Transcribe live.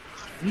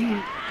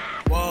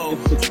Whoa,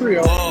 It's the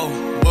trio. whoa,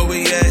 where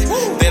we at?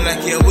 They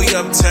like, yeah, we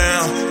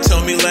uptown. Tell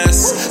me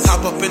less.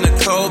 Hop up in the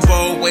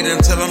Kobo, wait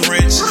until I'm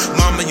rich.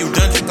 Mama, you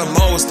done did the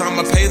most,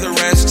 I'ma pay the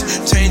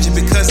rest. Change it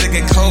because they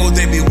get cold,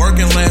 they be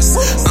working less.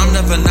 I'm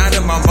never not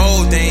in my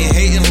mode, they ain't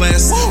hating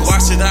less.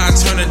 Why should I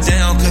turn it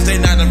down? Cause they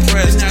not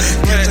impressed.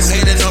 Cats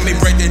hating on me,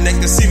 break their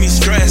neck to see me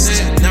stressed.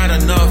 Not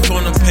enough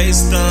on the pay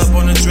stub,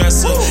 on the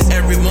dresser.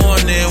 Every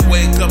morning,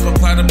 wake up,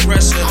 apply the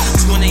pressure.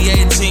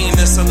 2018,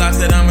 it's a lot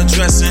that I'm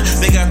addressing.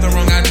 They got the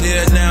wrong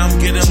idea, now I'm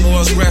getting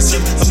more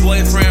aggressive. A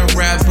boyfriend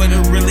rap, but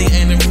it really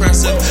ain't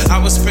impressive. I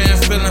was sparing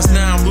feelings,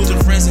 now I'm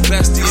losing friends and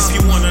besties.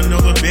 If you wanna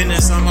know the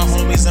business, I'm my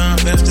homies, I'm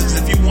investors.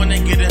 If you wanna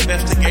get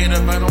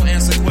investigative, I don't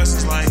answer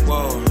questions like,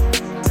 whoa,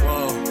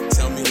 whoa,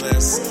 tell me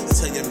less.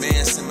 Tell your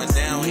man, simmer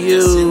down, he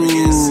is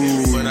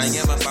serious. But I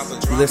am about the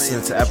drama.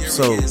 Listening to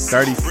episode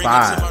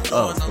 35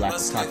 of Black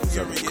Otakus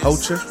of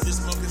Culture.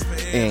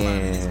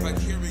 And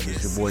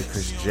it's your boy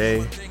Chris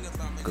J.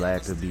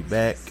 Glad to be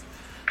back.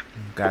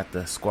 Got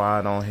the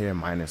squad on here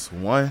minus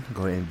one.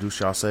 Go ahead and introduce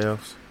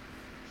yourselves.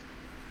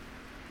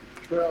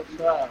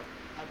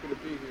 Happy to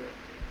be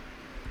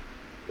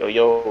here.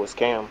 Yo, it's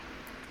Cam.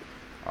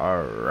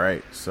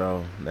 Alright,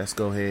 so let's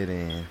go ahead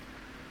and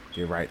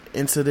get right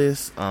into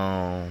this.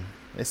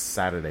 It's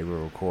Saturday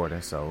we're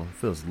recording, so it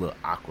feels a little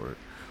awkward.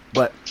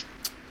 But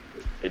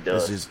It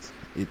does.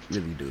 it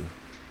really do.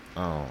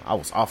 I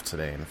was off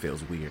today and it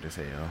feels weird as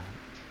hell.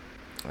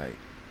 Like,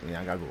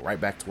 I gotta go right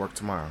back to work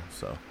tomorrow.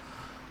 So,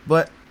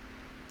 but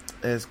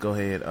let's go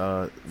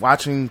ahead.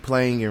 Watching,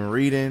 playing, and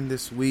reading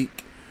this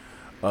week.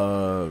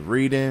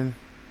 Reading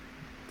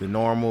the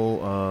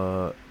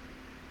normal.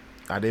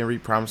 I didn't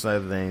read Promised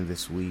Neverland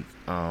this week.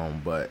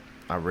 But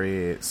I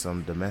read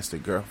some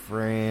Domestic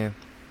Girlfriend.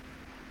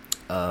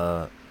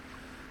 What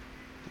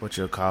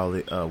you'll call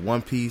it?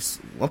 One Piece.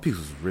 One Piece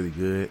was really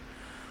good.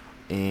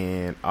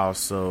 And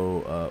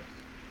also,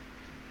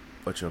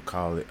 what you'll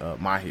call it?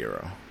 My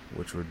Hero,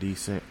 which were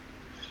decent.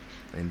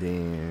 And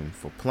then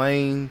for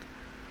playing,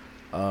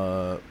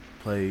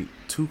 played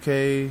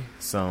 2K,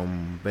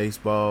 some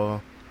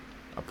baseball.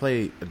 I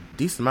played a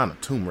decent amount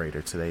of Tomb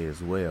Raider today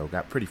as well.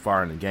 Got pretty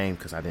far in the game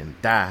because I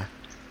didn't die,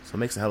 so it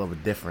makes a hell of a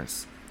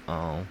difference.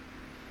 And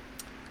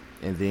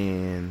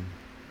then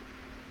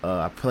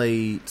I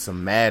played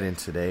some Madden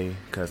today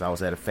because I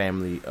was at a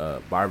family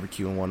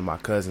barbecue and one of my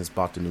cousins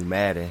bought the new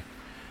Madden,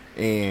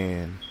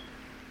 and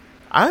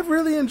I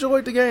really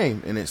enjoyed the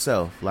game in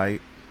itself.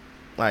 Like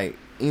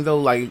even though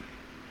like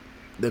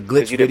the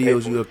glitch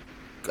videos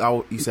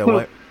you said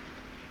what?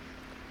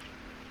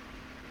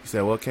 You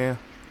said what, Cam?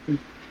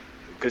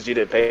 Because you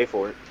didn't pay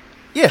for it.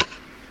 Yeah,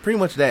 pretty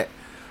much that.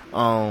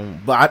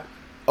 But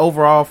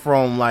overall,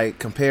 from like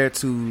compared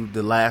to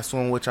the last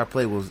one, which I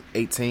played was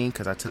 18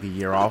 because I took a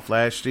year off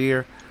last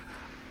year,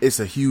 it's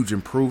a huge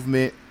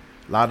improvement.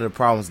 A lot of the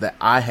problems that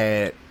I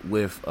had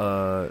with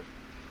the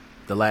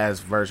last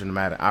version of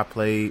Madden I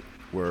played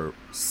were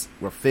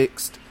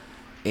fixed.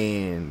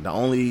 And the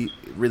only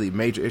really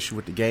major issue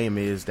with the game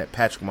is that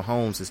Patrick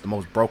Mahomes is the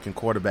most broken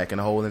quarterback in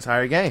the whole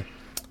entire game.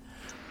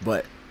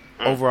 But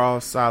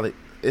overall, solid.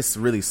 It's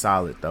really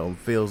solid, though. It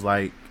feels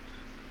like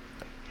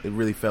it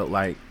really felt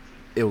like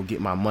it will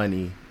get my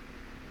money,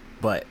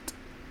 but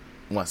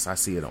once I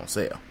see it on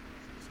sale.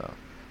 So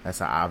that's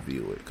how I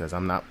view it, because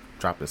I'm not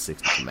dropping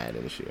 60 for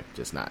Madden this year.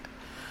 Just not.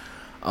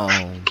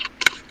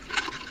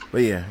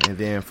 But yeah, and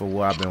then for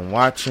what I've been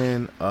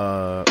watching,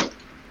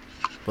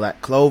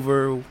 Black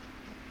Clover,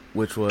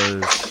 which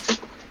was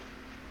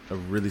a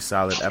really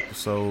solid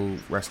episode.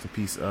 Rest in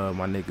peace,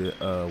 my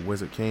nigga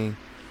Wizard King.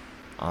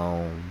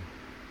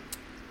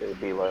 It'd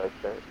be like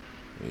that.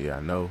 Yeah, I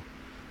know.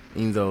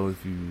 Even though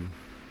if you...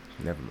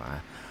 Never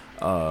mind.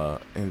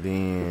 And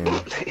then...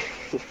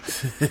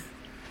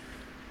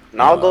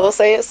 No, go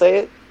say it.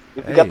 If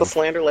you hey, got the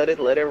slander, let it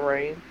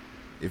rain.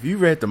 If you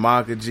read the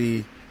manga,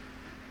 G...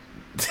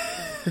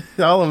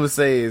 all I'm gonna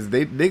say is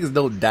niggas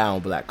don't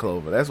down Black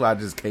Clover. That's why I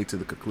just came to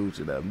the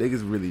conclusion of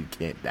niggas really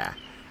can't die.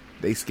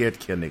 They scared to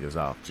kill niggas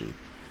off, G.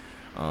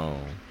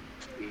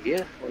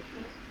 Yeah.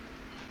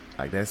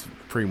 Like, that's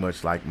pretty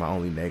much like my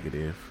only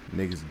negative.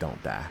 Niggas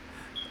don't die.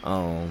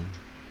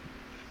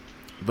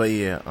 But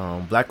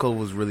yeah, Black Clover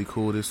was really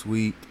cool this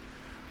week.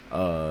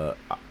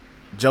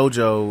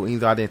 Jojo, even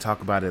though I didn't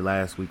talk about it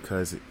last week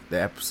because the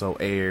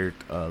episode aired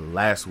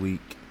last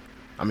week.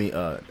 I mean,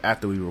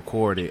 after we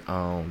recorded,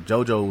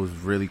 Jojo was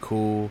really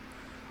cool.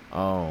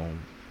 All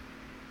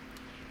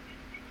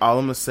I'm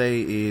gonna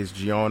say is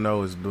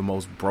Giorno is the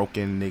most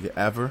broken nigga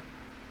ever.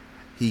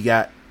 He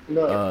got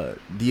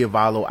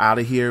Diavolo out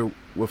of here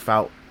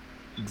without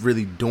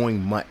really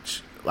doing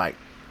much. Like,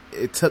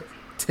 it took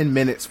 10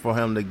 minutes for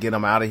him to get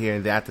him out of here,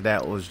 and after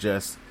that was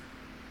just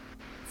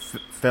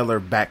filler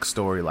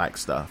backstory like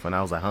stuff. And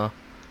I was like, huh?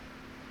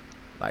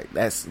 Like,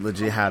 that's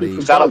legit how they...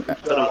 Shout out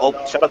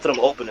to them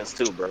openings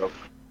too, bro.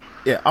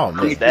 Yeah, oh man. I'm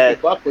gonna keep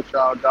it buck with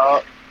y'all,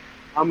 dog.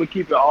 I'm gonna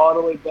keep it all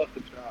the way buck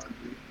with y'all,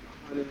 dude.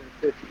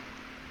 150.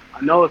 I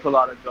know it's a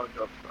lot of JoJo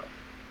stuff,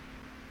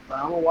 but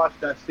I'm gonna watch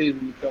that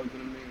season because of the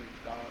memes,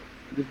 dog.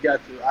 I just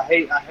got to. I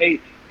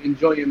hate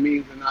enjoying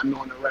memes and not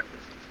knowing the references.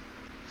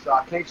 So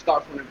I can't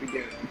start from the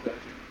beginning because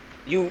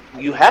You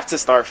have to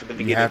start from the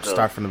beginning. You have to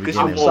start from the 'cause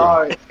beginning. I'm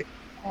sorry.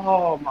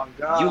 Oh my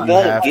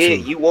god.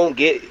 You won't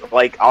get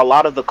like a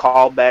lot of the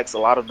callbacks, a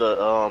lot of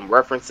the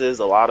references,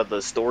 a lot of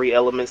the story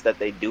elements that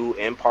they do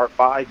in part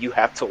 5. You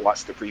have to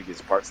watch the previous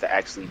parts to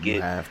actually You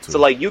get. have to. So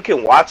like you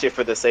can watch it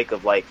for the sake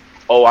of like,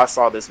 oh, I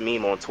saw this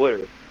meme on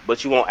Twitter,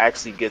 but you won't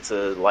actually get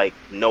to like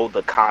know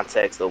the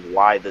context of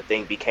why the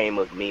thing became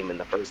a meme in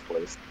the first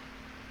place.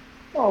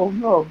 Oh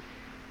no.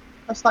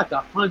 That's like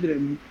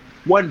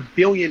 101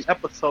 billion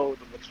episodes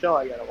of a show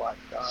I gotta watch,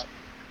 God.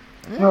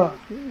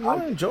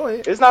 I enjoy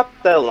it. It's not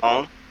that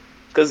long,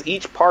 because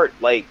each part,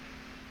 like,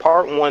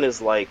 part 1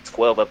 is like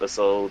 12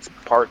 episodes,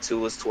 part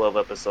 2 is 12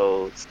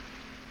 episodes.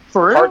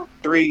 For real? Part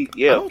 3,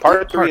 yeah,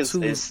 part 3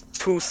 two is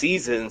 2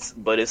 seasons,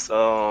 but it's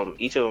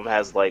each of them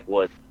has like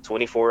what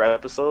 24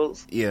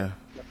 episodes. Yeah.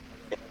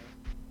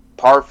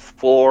 Part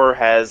 4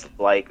 has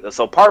like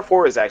part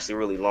 4 is actually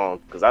really long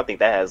because I think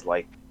that has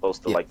like close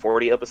to like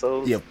 40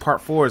 episodes. Yeah,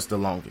 part 4 is the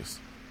longest.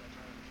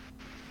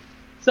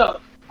 So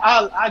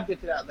I'll get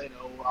to that later.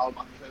 I was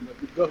about to say,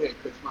 but go ahead,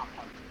 Chris. My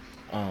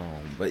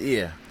apologies. But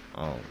yeah.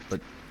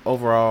 But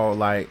overall,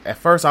 like at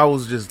first I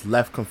was just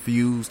left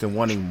confused and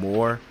wanting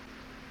more.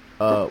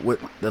 With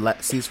the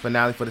season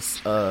finale for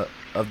this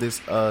of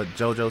this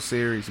JoJo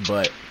series,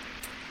 but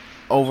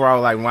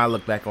overall, like when I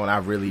look back on it, I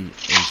really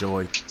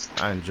enjoyed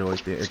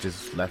it. It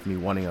just left me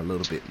wanting a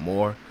little bit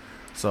more.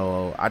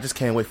 So I just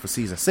can't wait for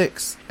season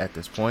 6 at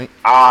this point.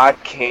 I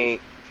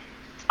can't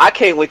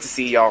wait to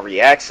see y'all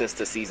reactions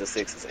to season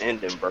 6's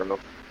ending, bro.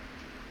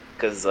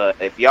 Because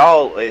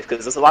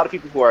because there's a lot of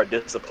people who are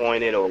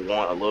disappointed or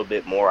want a little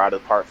bit more out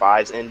of part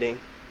 5's ending.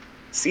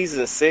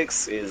 Season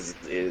 6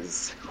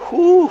 is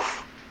whew.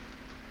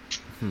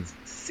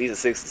 Season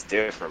 6 is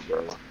different,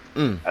 bro.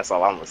 That's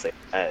all I'm gonna say.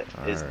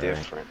 It's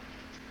different.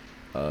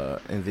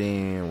 And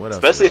then what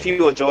else? Especially if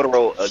you a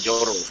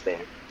Jotaro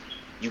stan,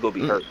 you gonna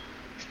be hurt.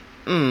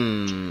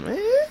 Man,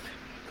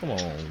 come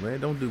on, man,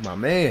 don't do my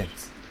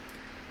mans.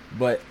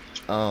 But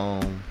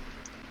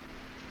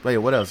yeah,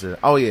 what else is?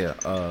 Oh yeah,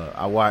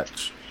 I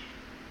watch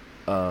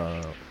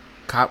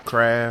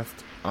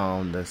Copcraft.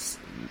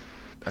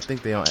 I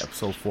think they're on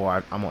episode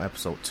 4. I'm on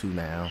episode 2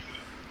 now.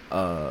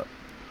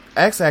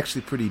 It's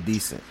actually pretty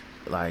decent.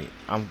 Like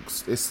I'm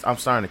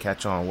starting to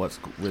catch on what's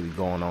really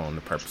going on,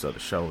 the purpose of the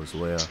show as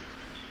well.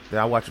 Then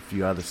I watch a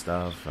few other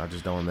stuff. I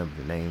just don't remember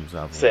the names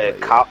of them.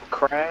 Said Cop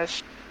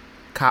Crash?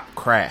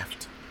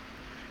 Copcraft.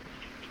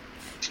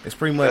 It's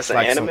pretty much That's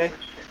like an anime?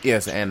 Yeah,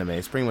 it's an anime.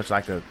 It's pretty much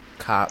like a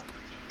cop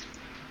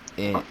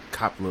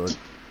little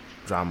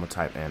drama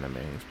type anime.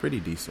 It's pretty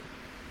decent.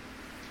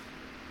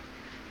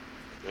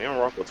 We don't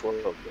rock with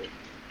 12, bro.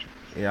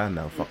 Yeah, I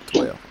know. Fuck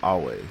 12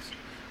 always.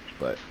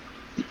 But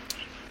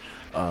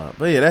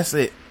yeah, that's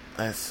it.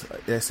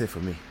 That's it for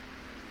me.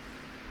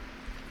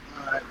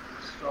 Alright,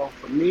 so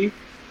for me,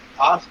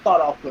 I'll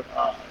start off with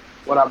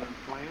what I've been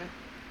playing.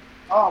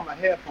 Oh, my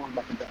headphones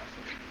about to die.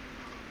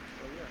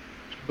 So yeah.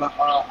 But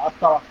I'll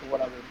start off with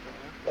what I've been playing.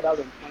 What I've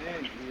been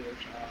playing is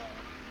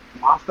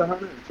Monster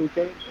Hunter and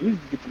 2K. I need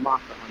to get to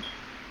Monster Hunter.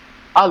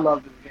 I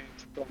love this game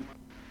so much.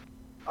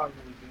 I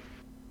really do.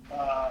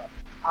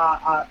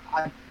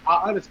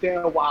 I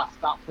understand why I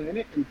stopped playing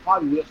it, and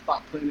probably will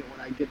stop playing it when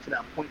I get to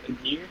that point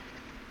again.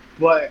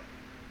 But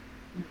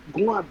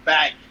going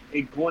back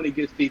and going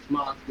against these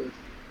monsters,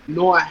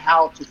 knowing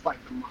how to fight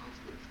the monsters,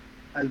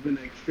 has been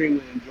an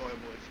extremely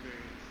enjoyable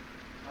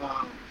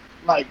experience.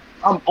 Like,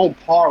 I'm on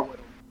par with them.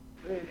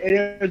 And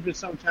there's been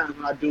some times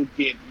when I do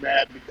get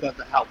mad because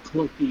of how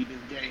clunky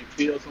this game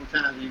feels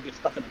sometimes when you get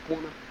stuck in the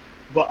corner.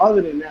 But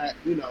other than that,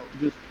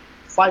 just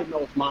fighting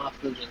those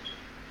monsters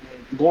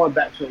and going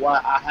back to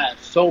why I had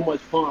so much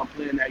fun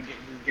playing this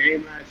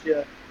game last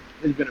year,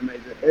 it's been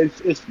amazing.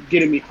 It's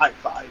getting me hyped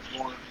for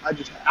Iceborne.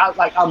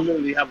 I'm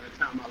literally having the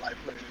time of my life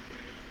playing this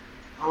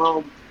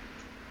game.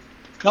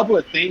 A couple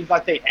of things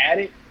like they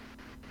added.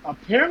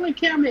 Apparently,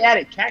 Cam, they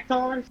added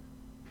cactuars.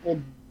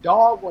 And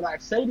dog, when I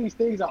say these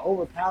things are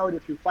overpowered,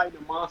 if you fight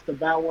a monster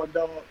by one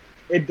dog,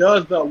 it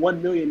does the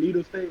 1 million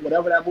needles thing,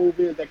 whatever that move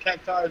is that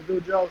cactuars do,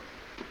 Joe,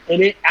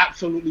 and it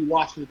absolutely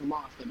washes the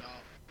monster, dog.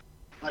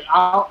 Like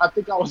I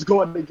think I was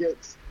going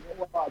against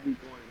what would I be going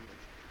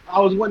against? I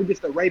was going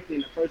against the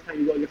Raytheon the first time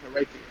you go against a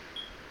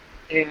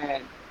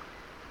Raytheon,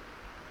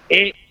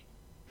 and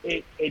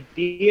it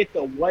did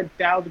the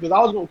 1,000 because I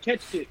was going to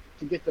catch it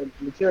to get the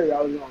material.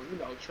 I was going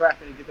to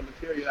trap it and get the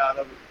material out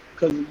of it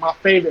because my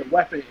favorite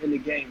weapon in the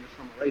game is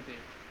from a Raytheon.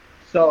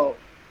 So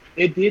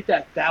it did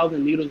that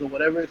 1,000 needles or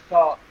whatever it's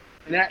called,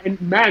 and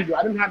mind you,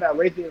 I didn't have that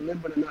Raytheon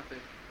limber or nothing.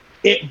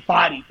 It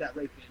bodied that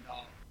Raytheon,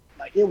 dog.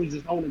 Like it was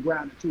just on the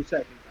ground in 2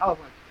 seconds. I was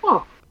like,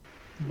 huh.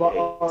 But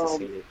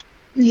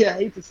I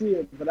hate to see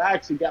it, but I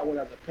actually got one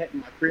as a pet in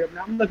my crib.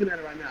 Now I'm looking at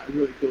it right now. It's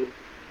really cool.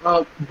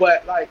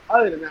 But like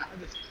other than that,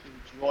 I just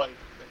enjoy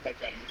the heck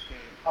out of this game.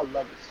 I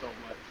love it so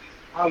much.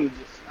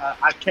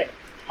 I can't.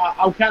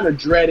 I'm kind of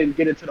dreading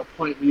getting to the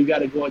point where you got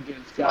to go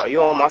against. Are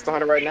you on Monster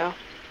Hunter right now?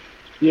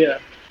 Yeah,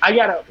 I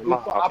gotta.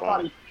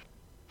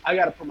 I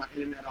gotta put my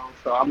internet on,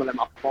 so I'm gonna let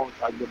my phone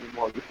charge a little bit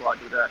more before I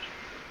do that.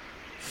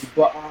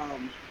 But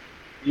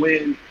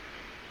when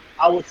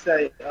I would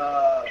say,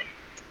 what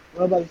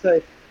am I about to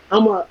say?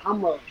 I'm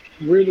a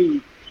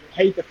really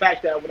hate the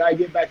fact that when I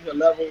get back to the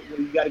level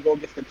when you got to go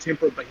against the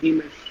tempered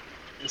behemoths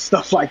and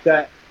stuff like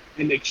that,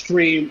 and the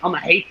extreme, I'm gonna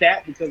hate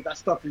that because that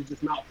stuff is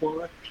just not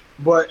fun.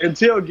 But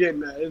until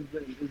getting that, it's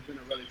been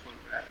a really fun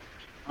ride.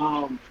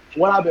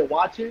 What I've been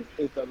watching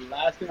is the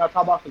last thing I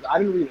talk about because I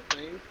didn't read a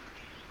thing.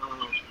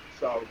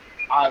 So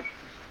I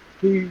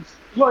please,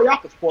 well, y'all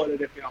can spoil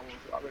it if y'all want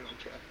to. I really don't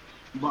care.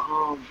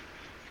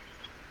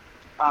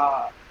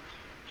 But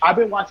I've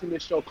been watching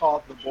this show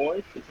called The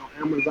Boys. It's on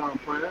Amazon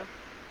Prime.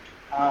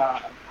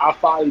 I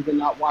finally did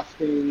not watch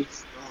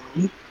things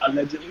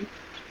allegedly,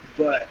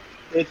 but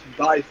it's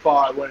by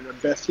far one of the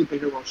best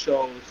superhero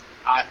shows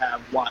I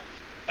have watched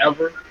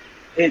ever.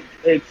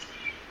 It's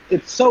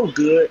so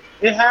good.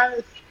 It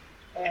has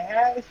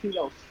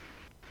you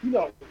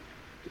know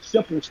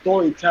simple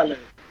storytelling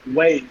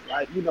ways,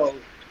 like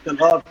the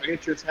love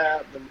interests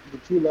have the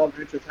two love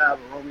interests have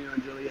a Romeo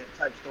and Juliet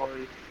type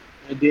story,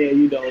 and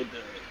then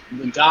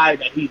the guy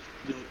that he's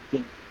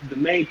the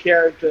main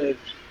character is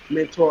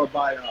mentored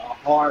by a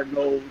hard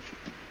nosed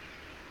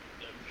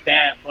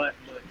dad, but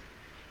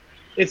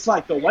it's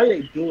like the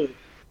way they do it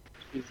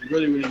is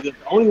really really good.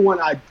 The only one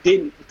I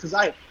didn't because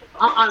I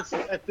honestly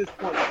at this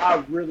point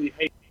I really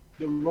hate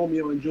the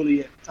Romeo and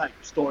Juliet type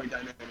story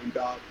dynamic,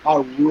 dog. I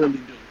really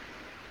do,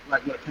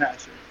 like with a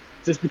passion,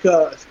 just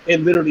because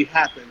it literally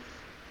happens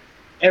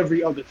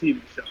every other TV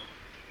show.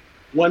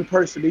 One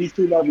person, these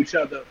two love each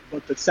other,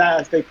 but the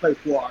sides they play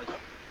for are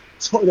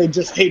so they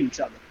just hate each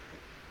other.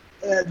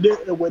 And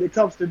when it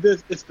comes to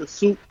this, it's the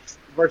suits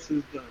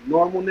versus the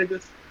normal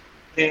niggas.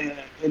 And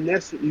in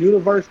this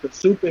universe, the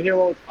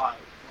superheroes are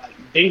like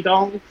ding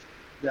dongs.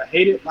 They're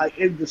hated. Like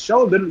the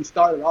show literally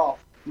started off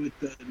with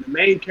the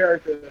main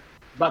character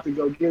about to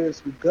go get in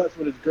some guts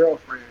with his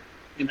girlfriend,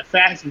 and the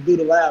fastest dude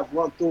alive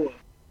run through her.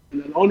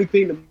 And the only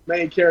thing the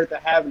main character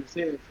have in his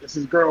hands is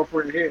his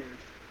girlfriend's hands,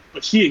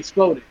 but she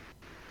exploded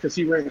because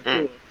he ran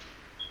through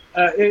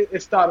her.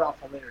 It started off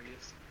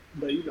hilarious,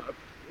 but it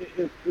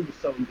was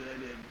so good.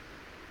 And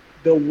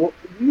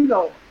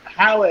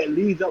how it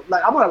leads up.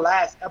 Like I'm on the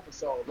last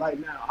episode right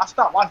now. I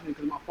stopped watching it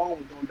because my phone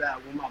was going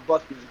down when my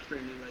bus was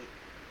extremely late.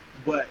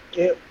 But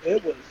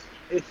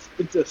it's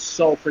just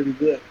so pretty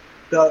good.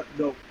 The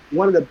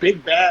one of the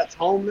big bads,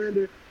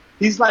 Homelander,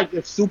 he's like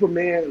if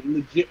Superman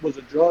legit was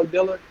a drug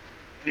dealer,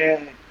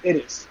 and it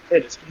is.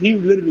 He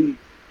literally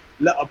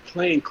let a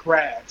plane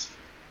crash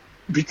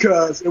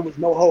because it was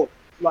no hope.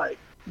 Like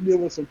there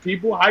was some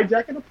people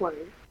hijacking a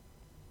plane.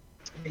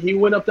 He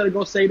went up there to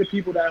go save the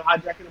people that were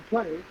hijacking the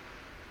plane,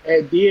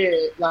 and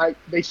then like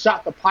they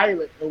shot the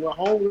pilot. And when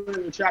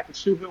Homelander tried to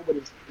shoot him with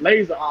his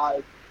laser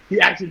eyes, he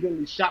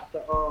accidentally shot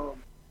the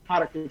how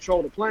to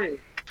control the plane.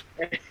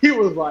 And he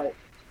was like,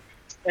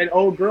 an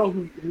old girl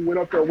who went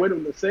up there with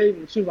him to save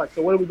him. She was like,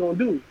 "So what are we gonna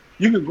do?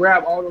 You can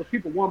grab all those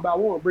people one by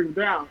one, and bring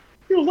them down."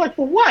 He was like,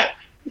 "For what?"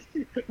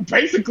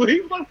 Basically,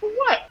 he was like, "For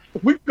what?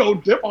 We go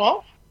dip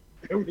off,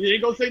 and we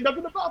ain't gonna say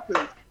nothing about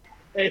this."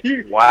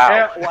 And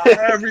wow,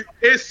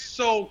 it's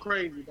so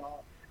crazy,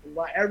 dog.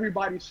 While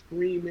everybody's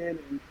screaming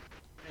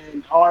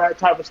and all that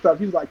type of stuff,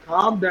 he's like,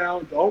 "Calm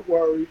down, don't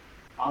worry.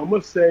 I'm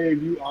gonna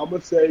save you. I'm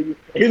gonna save you."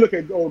 And he look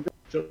at old girl,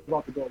 just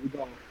about to go, we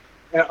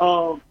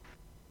gone.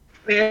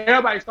 And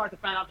everybody started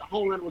to find out that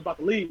Homelander was about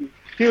to leave.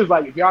 He was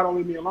like, "If y'all don't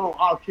leave me alone,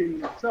 I'll kill you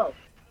myself."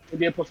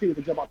 And then proceeded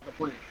to jump off the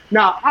plane.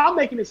 Now, I'm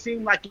making it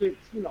seem like it's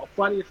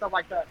funny and stuff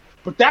like that,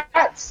 but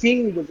that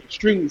scene was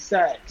extremely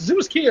sad because there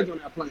was kids on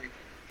that plane,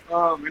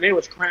 and they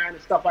was crying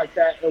and stuff like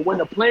that. And when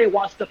the plane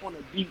washed up on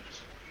the beach,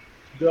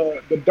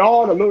 the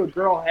doll the little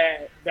girl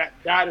had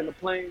that died in the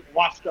plane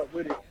washed up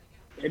with it,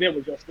 and it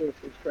was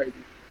crazy.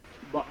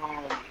 But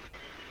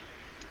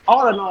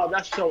all in all,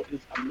 that show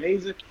is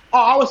amazing. Oh,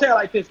 I would say it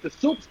like this: the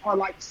Supes are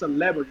like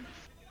celebrities.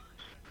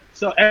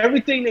 So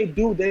everything they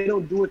do, they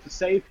don't do it to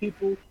save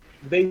people.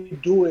 They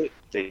do it.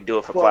 They do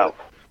it for clout.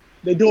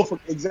 They do it for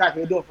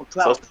clout.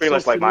 So it's pretty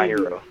much like My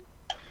Hero.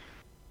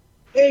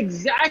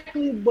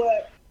 Exactly,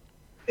 but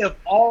if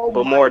all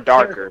but more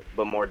darker.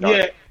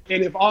 Yeah,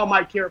 and if all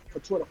might care for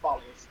Twitter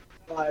followers,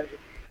 like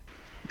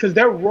because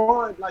they're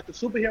run like the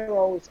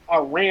superheroes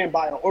are ran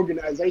by an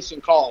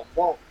organization called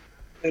Vault.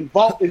 And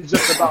Vault is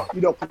just about,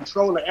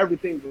 controlling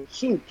everything with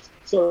Supes.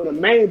 So the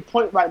main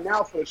point right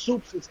now for the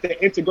Supes is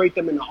to integrate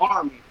them in the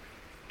army.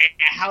 And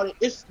how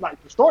it's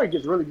like the story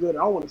gets really good. I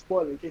don't want to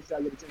spoil it in case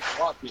I get a chance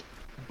to watch it.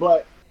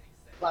 But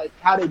like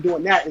how they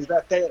doing that is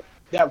that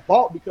that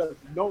Vault, because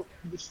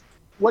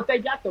what they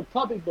got the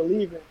public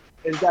believing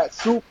is that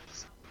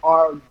Supes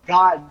are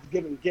God's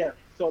given gift.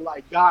 So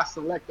like God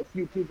select a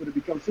few people to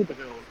become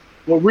superheroes.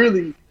 Well,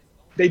 really,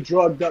 they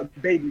drugged up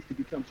babies to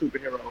become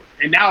superheroes,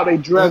 and now they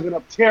drugging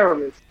up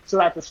terrorists so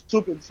that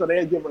so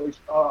they give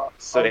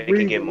so they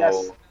can get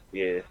more,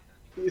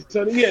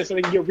 So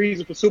they can give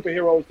reason for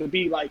superheroes to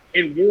be like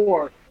in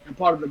war and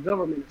part of the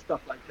government and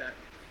stuff like that.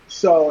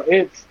 So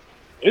it's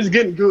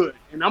getting good,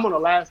 and I'm on the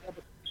last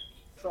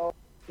episode.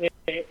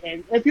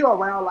 and if you're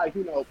around like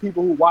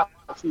people who watch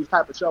these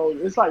type of shows,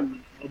 it's like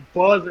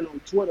buzzing on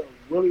Twitter,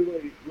 really,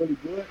 really, really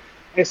good.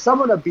 And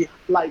some of the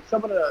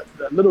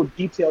little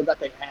details that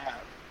they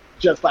have,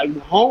 just like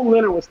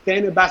Homelander was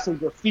standing by some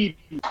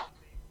graffiti,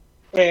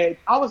 and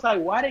I was like,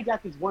 why they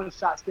got this one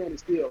shot standing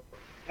still?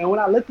 And when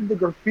I looked at the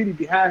graffiti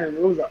behind him,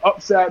 it was an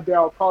upside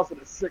down cross of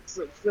the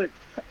 666.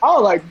 I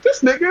was like, this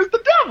nigga is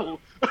the devil.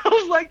 I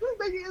was like, this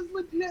nigga is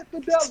legit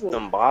the devil.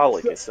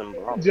 Symbolic. It's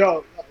symbolic.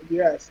 Joe,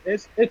 yes,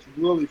 it's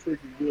really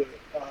freaking good.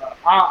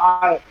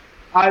 I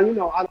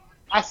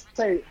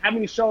say how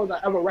many shows I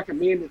ever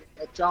recommended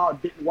that y'all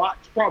didn't watch?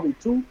 Probably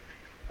 2.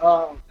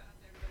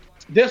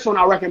 This one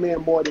I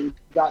recommend more than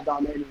Got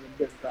Dominated and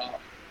Big Dog.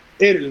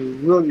 It is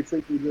really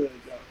freaking good,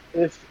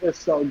 Joe. It's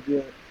so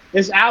good.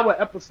 It's our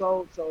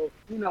episode, so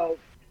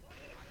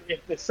if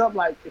it's something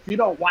like if you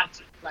don't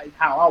watch it like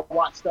how I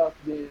watch stuff,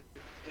 then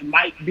it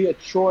might be a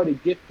chore to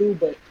get through.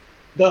 But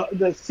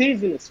the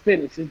season is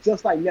finished. It's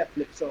just like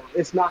Netflix, so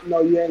it's not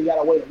you ain't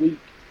gotta wait a week.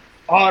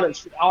 All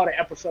the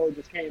episodes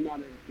just came out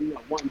in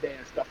one day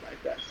and stuff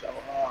like that. So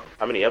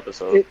how many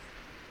episodes?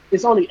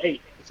 It's only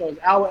 8, so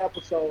it's our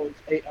episodes,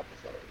 8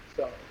 episodes.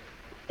 So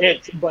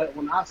but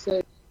when I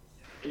say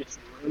it's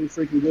really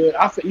freaking good,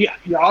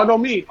 y'all know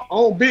me. I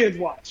don't binge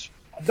watch.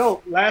 I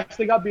don't. Last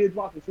thing I binge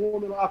watched was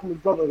Fullmetal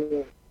Alchemist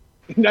Brotherhood.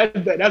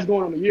 That's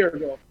going on a year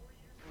ago.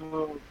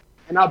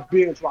 And I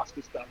binge watched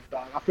this stuff,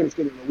 dog. I finished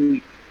it in a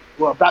week.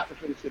 Well, about to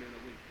finish it in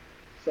a week.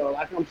 So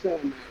like I'm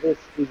saying, man,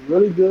 it's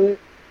really good.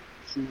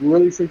 It's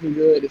really freaking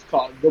good. It's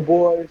called The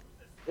Boys.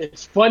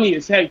 It's funny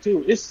as heck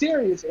too. It's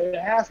serious. It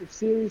has some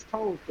serious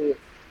tones to it,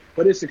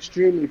 but it's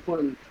extremely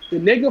funny. The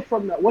nigga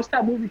from what's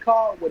that movie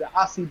called where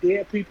I see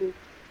dead people?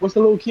 What's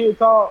the little kid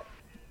called?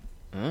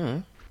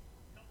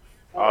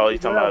 Oh, you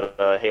talking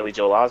about Haley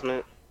Joel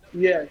Osment?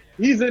 Yeah,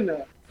 he's in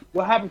there.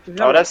 What happened to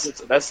him? Oh,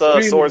 that's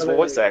Sora's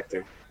voice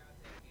actor.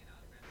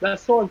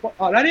 That's Sora's.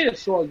 Oh, that is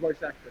Sora's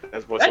voice actor.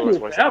 That's Sora's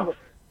voice actor.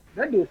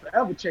 That dude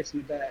forever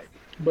chasing the bag.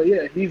 But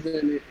yeah, he's in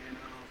it, and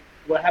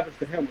what happens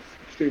to him is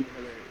extremely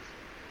hilarious.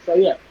 So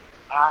yeah,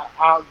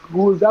 I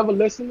who's ever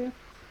listening,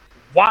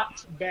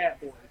 watch Bad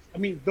Boys. I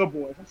mean, The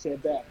Boys. I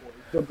said Bad Boys.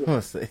 The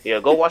Boys. Yeah,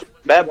 go watch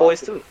Bad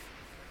Boys too.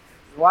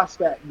 Watch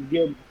that and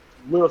give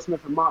Will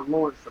Smith and Martin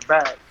Lawrence a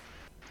bag.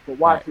 But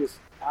watch it.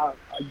 I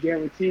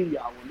guarantee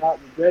y'all will not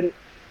regret it.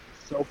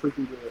 It's so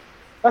freaking good.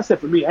 That's it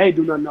for me. I ain't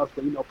do nothing else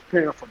but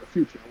preparing for the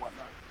future and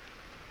whatnot.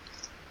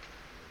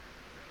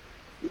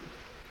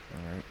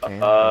 All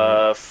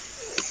right,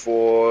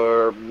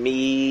 for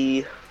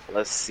me,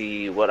 let's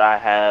see what I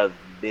have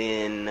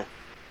been.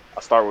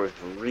 I'll start with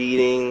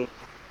reading.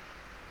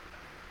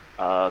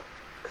 Because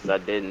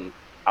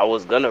I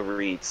was gonna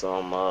read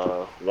some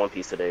One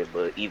Piece today,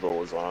 but Evo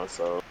was on,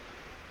 so.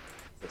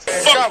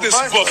 Fuck this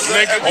book,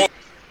 nigga.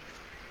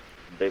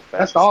 Big facts.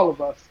 That's all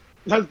of us.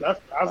 That's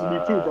me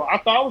too, bro. I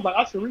thought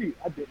I should read.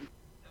 I didn't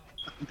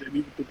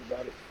even think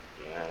about it.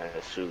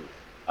 Yeah, shoot.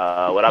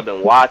 What I've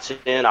been watching,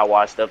 I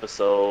watched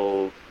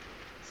episode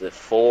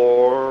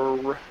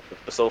 4?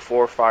 Episode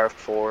 4 Fire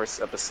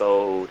Force,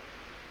 episode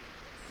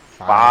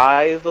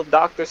 5 of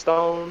Dr.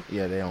 Stone.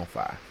 Yeah, they on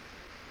 5.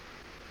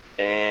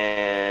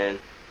 And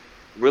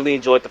really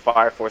enjoyed the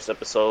Fire Force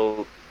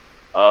episode.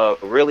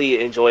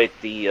 Really enjoyed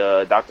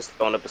the Dr.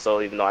 Stone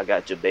episode, even though I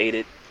got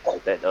debated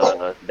that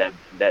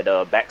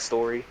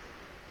backstory.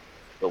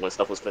 But when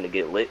stuff was finna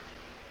get lit.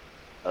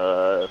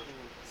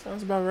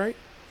 Sounds about right.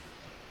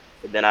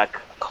 And then I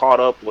caught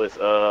up with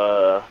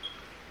I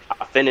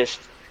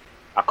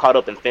caught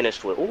up and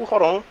finished with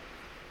hold on.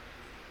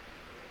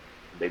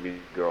 Baby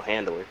girl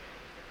handler.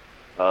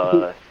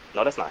 No,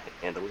 that's not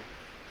handler.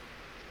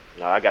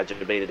 No, I got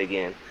debated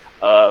again.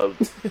 I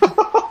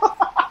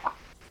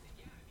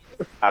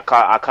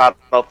caught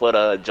up with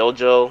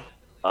JoJo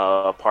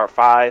part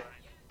 5.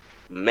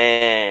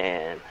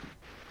 Man,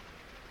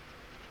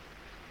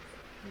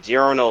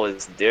 Giorno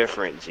is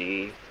different,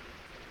 G.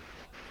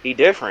 He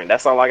different.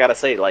 That's all I gotta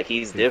say. Like,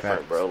 he's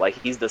different, bro. Like,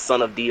 he's the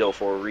son of Dio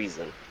for a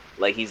reason.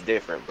 Like, he's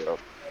different, bro.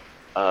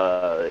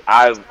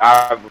 I've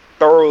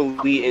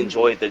thoroughly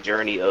enjoyed the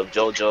journey of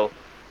JoJo,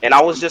 and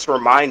I was just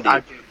reminded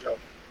that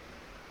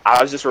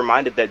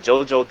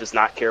JoJo does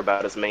not care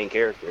about his main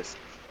characters.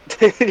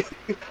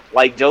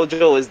 Like,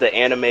 JoJo is the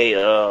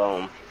anime.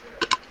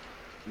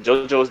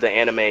 JoJo is the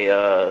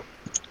anime.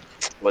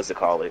 What's it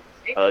called?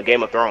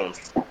 Game of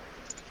Thrones.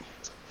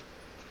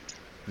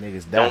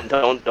 Niggas die.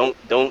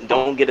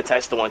 Don't get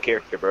attached to one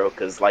character, bro.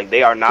 Because like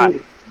they are not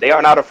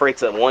afraid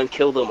to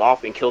kill them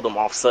off and kill them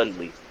off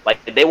suddenly.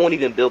 Like, they won't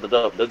even build it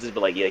up. They'll just be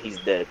like, yeah, he's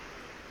dead.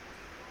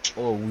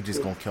 Or we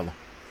just gonna kill him.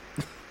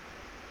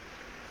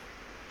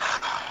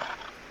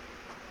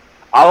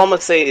 All I'm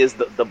gonna say is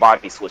the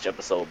body switch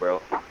episode,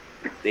 bro.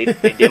 They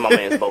did my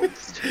man's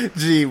bogus.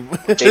 Gee,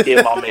 they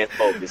did my man's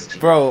bogus. G.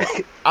 Bro,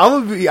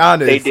 I'm gonna be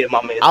honest. They did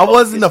my man's I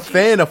wasn't a G.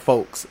 fan of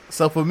folks,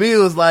 so for me it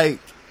was like,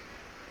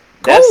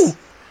 cool.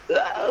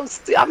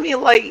 I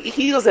mean, like,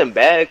 he wasn't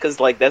bad because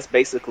like that's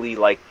basically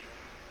like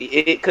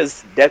it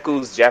because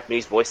Deku's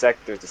Japanese voice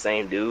actor is the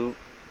same dude.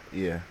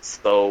 Yeah.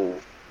 So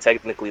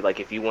technically, like,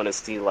 if you want to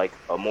see like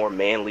a more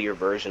manlier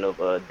version of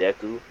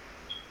Deku,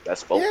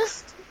 that's Folks.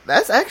 Yeah,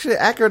 that's actually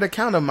an accurate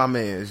account of my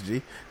man's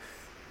G.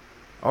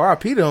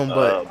 R.I.P. to him,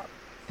 but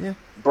yeah,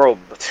 bro,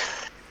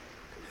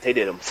 they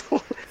did him.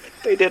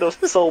 They did him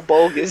so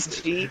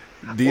bogus, G.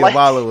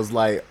 Diavolo was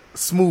like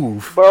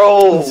smooth,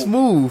 bro. It was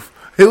smooth.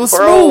 It was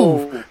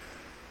smooth.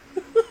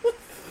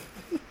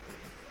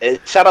 And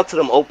shout out to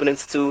them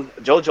openings too.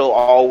 JoJo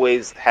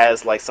always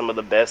has like some of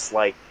the best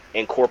like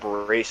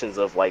incorporations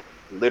of like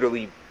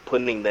literally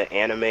putting the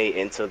anime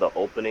into the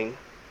opening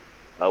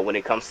when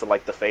it comes to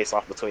like the face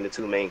off between the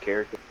two main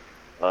characters.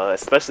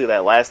 Especially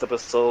that last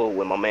episode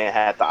when my man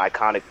had the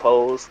iconic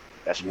pose.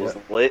 That shit was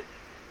lit.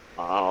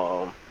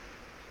 But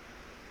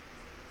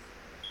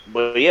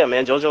yeah,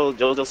 man,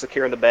 JoJo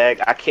securing the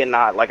bag. I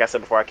cannot, like I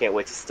said before, I can't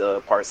wait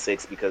to part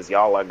 6 because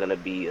y'all are gonna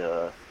be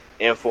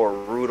in for a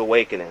rude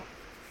awakening.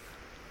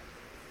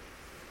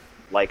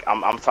 Like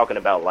I'm talking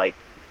about like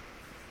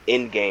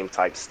in-game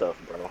type stuff,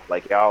 bro.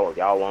 Like y'all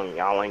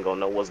ain't gonna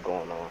know what's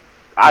going on.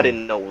 I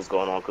didn't know what was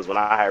going on because when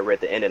I had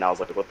read the ending, I was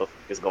like, what the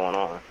fuck is going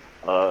on?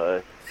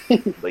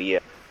 But yeah,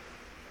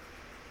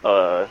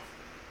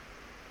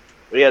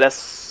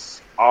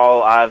 that's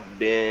all I've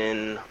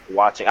been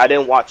watching. I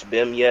didn't watch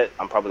BIM yet.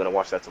 I'm probably gonna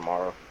watch that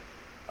tomorrow.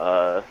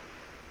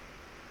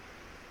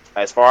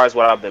 As far as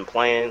what I've been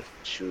playing,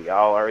 shoot,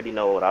 y'all already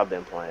know what I've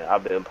been playing.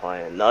 I've been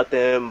playing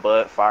nothing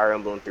but Fire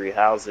Emblem Three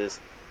Houses.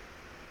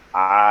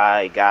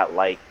 I got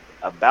like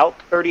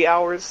about 30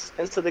 hours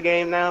into the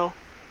game now,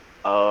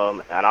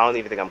 and I don't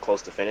even think I'm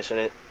close to finishing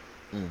it.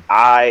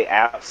 I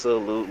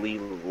absolutely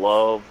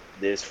love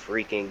this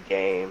freaking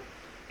game.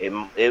 It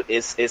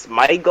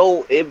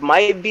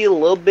might be a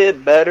little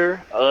bit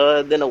better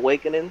than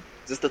Awakening,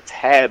 just a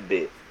tad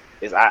bit.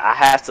 I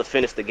have to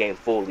finish the game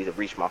fully to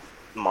reach my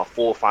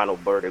full final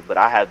verdict, but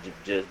I have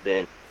just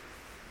been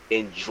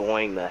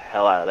enjoying the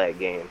hell out of that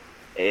game.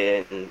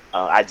 And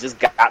I just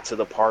got to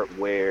the part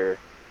where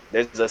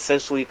there's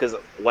essentially, because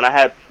when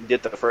I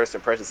did the first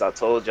impressions, I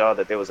told y'all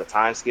that there was a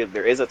time skip.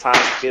 There is a time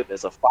skip.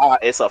 It's a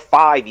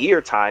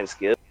 5-year time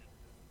skip.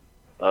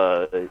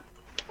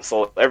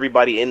 So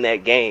everybody in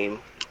that game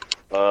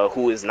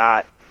who is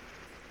not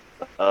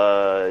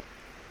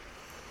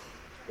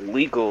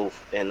legal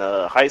in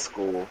high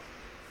school,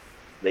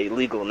 they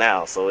legal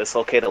now. So it's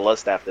okay to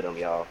lust after them,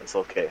 y'all. It's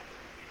okay.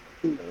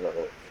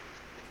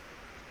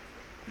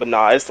 But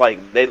no, it's like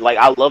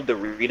I love the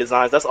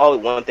redesigns. That's all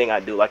one thing I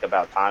do like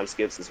about time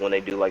skips is when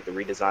they do like the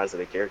redesigns of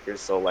the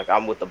characters. So like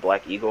I'm with the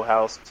Black Eagle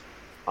house.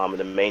 And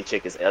the main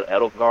chick is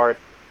Edelgard.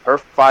 Her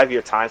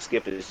 5-year time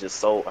skip is just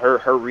so her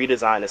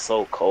redesign is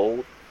so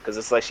cold because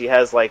it's like she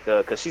has like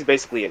because she's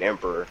basically an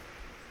emperor.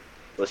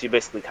 So she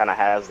basically kind of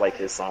has like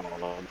this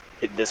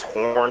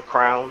horn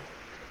crown,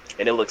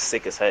 and it looks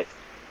sick as heck.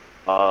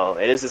 And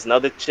there's this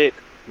another chick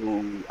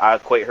who I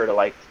equate her to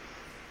like.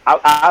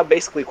 I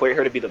basically equate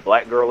her to be the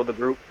black girl of the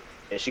group,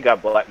 and she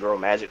got black girl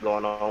magic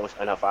going on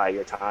in a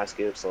 5-year time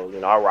skip. So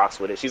I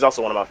rocks with it. She's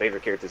also one of my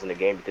favorite characters in the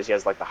game because she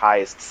has like the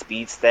highest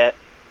speed stat.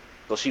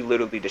 So she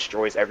literally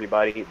destroys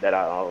everybody that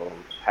I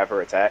have her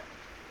attack.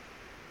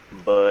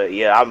 But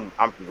yeah,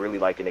 I'm really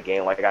liking the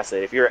game. Like I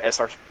said, if you're an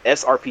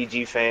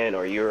SRPG fan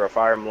or you're a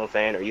Fire Emblem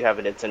fan or you have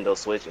a Nintendo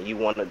Switch and you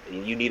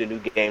need a new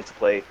game to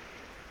play,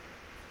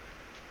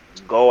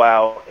 go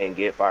out and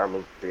get Fire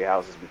Emblem Three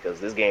Houses because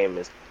this game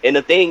is. And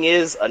the thing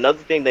is, another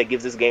thing that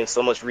gives this game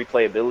so much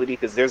replayability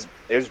because there's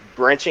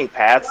branching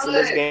paths in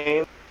this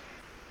game.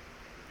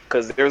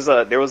 Because there was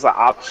an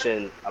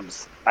option.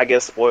 I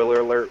guess spoiler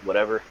alert,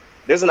 whatever.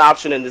 There's an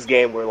option in this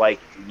game where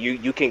like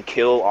you can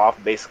kill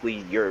off basically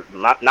your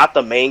not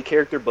the main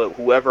character, but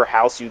whoever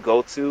house you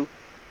go to.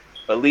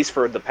 At least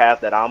for the path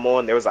that I'm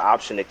on, there was an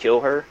option to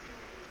kill her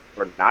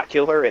or not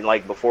kill her. And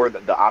like before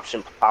the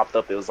option popped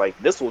up, it was like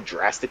this will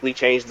drastically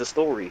change the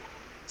story.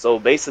 So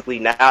basically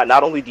now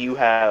not only do you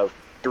have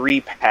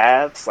 3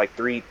 paths, like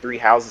three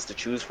houses to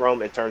choose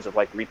from in terms of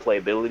like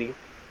replayability,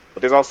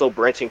 but there's also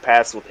branching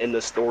paths within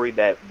the story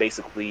that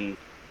basically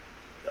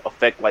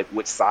affect like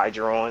which side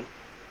you're on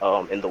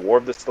in the war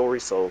of the story.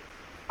 So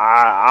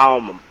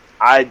I'm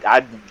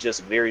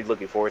just very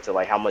looking forward to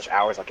like how much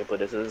hours I can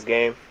put into this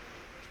game.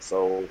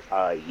 So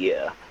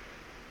yeah,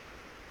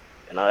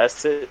 and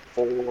that's it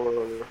for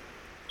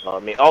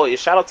me. Oh,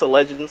 shout out to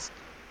Legends.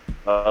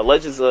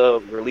 Legends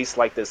released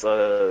like this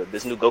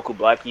new Goku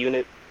Black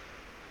unit.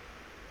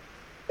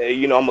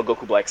 I'm a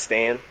Goku Black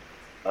stan.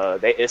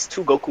 It's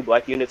 2 Goku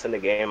Black units in the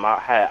game. I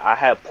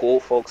had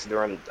pulled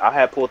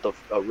the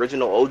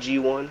original OG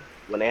one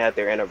when they had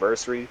their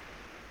anniversary,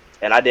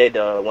 and I did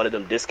one of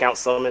them discount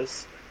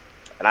summons,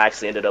 and I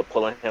actually ended up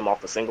pulling him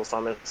off a single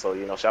summon. So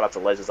shout out to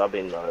Legends. I've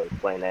been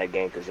playing that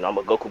game because I'm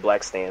a Goku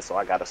Black stan, so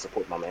I gotta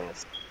support my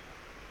mans.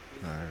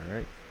 All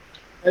right.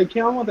 Hey,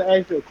 Ken, I want to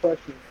ask you a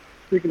question.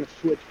 Speaking of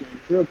Switch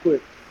games, real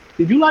quick,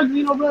 did you like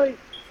Xenoblade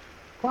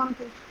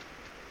Chronicles?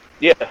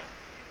 Yeah.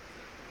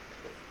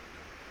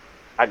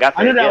 I got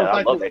that.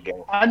 I love that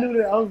game. I knew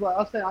that.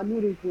 I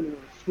knew this when the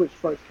Switch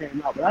first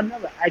came out, but I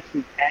never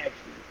actually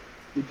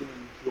did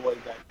enjoy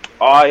that game.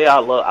 Oh yeah,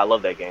 I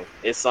love that game.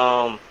 It's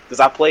because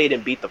I played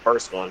and beat the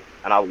first one,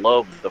 and I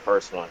loved the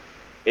first one.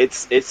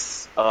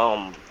 It's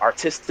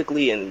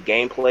artistically and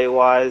gameplay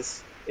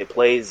wise, it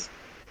plays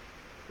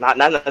not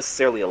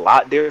necessarily a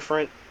lot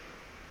different,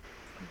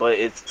 but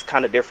it's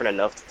kind of different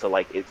enough to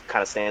like it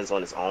kind of stands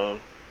on its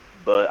own.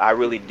 But I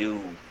really do.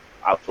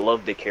 I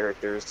love the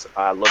characters.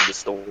 I love the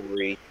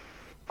story.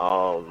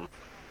 Um,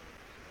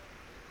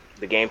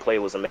 the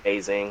gameplay was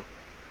amazing.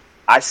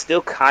 I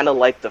still kind of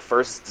like the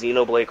first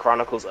Xenoblade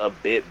Chronicles a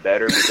bit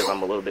better because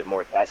I'm a little bit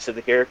more attached to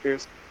the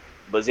characters.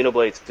 But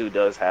Xenoblade 2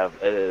 does have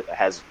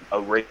has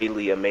a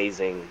really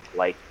amazing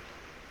like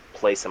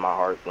place in my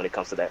heart when it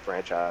comes to that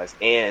franchise,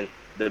 and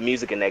the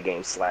music in that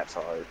game slaps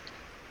hard.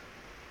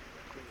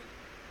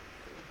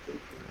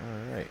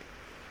 All right.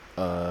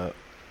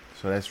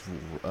 So that's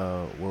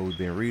what we've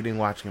been reading,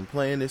 watching, and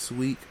playing this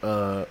week.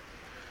 Before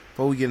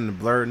we get into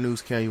blurred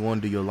news, Cam, you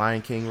want to do your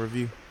Lion King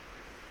review?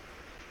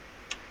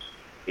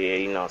 Yeah,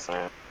 you know what I'm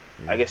saying.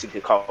 Yeah. I guess you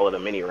could call it a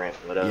mini rant,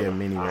 whatever. Yeah,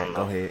 mini rant.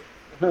 Go ahead.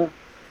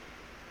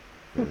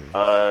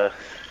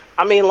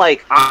 I mean,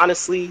 like,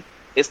 honestly,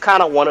 it's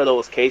kind of one of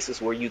those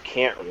cases where you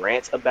can't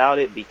rant about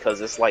it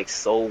because it's, like,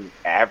 so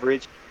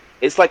average.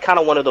 It's, like, kind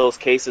of one of those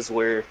cases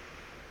where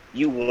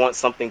you want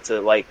something to,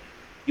 like,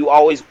 you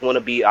always want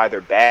to be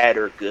either bad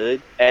or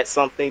good at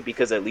something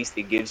because at least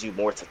it gives you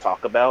more to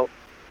talk about.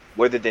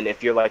 Rather than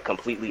if you're, like,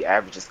 completely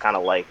average, it's kind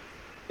of like,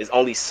 there's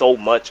only so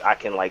much I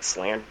can, like,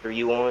 slander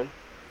you on.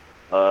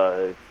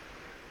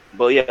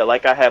 But yeah,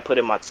 like I had put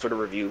in my Twitter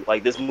review,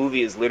 like this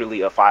movie is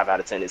literally a 5 out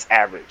of 10. It's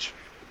average.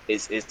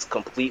 It's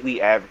completely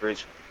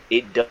average.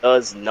 It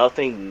does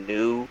nothing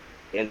new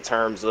in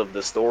terms of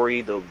the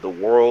story, the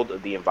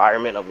world, the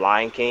environment of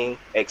Lion King,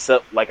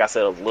 except, like I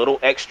said, a little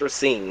extra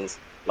scenes.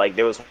 Like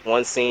there was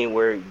one scene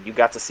where you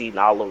got to see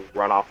Nala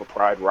run off of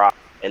Pride Rock,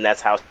 and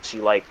that's how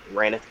she like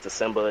ran into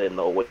Simba in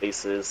the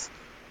Oasis.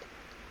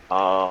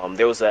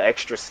 There was an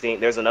extra scene.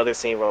 There's another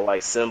scene where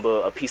like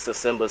a piece of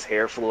Simba's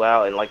hair flew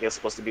out, and like it's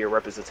supposed to be a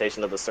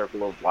representation of the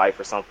circle of life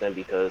or something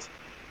because,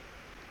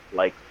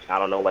 like I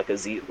don't know, like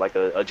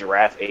a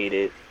giraffe ate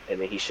it and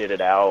then he shit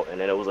it out,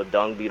 and then it was a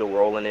dung beetle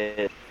rolling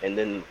it, and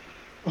then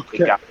it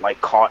got like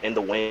caught in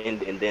the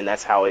wind, and then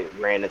that's how it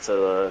ran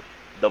into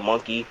the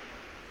monkey.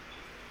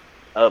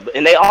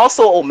 And they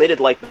also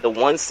omitted like the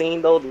one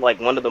scene though, like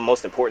one of the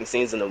most important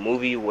scenes in the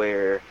movie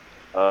where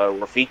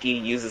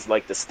Rafiki uses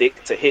like the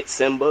stick to hit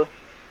Simba,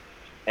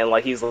 and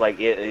like he's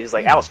like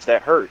ouch,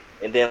 that hurt,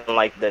 and then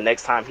like the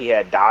next time he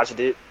had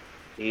dodged it,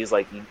 he's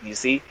like you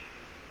see,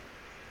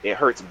 it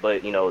hurts,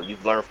 but you know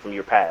you've learned from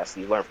your past,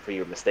 you've learned from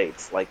your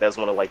mistakes. Like that's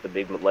one of like the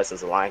big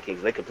lessons of Lion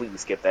King. They completely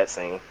skipped that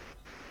scene.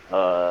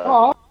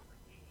 Damn,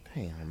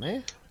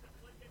 man.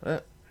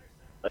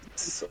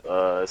 Let's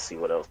see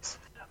what else.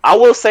 I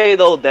will say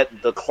though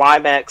that the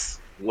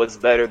climax was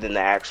better than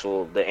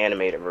the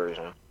animated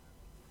version.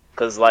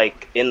 Because,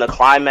 like, in the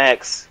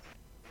climax,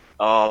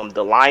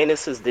 the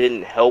lionesses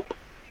didn't help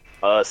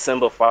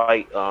Simba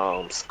fight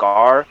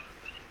Scar,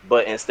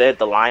 but instead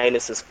the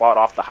lionesses fought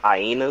off the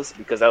hyenas,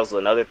 because that was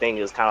another thing.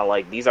 It was kind of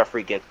like, these are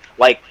freaking,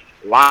 like,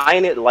 the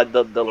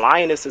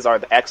lionesses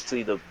are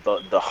actually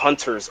the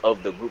hunters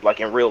of the group, like,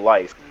 in real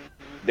life.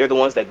 They're the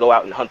ones that go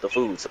out and hunt the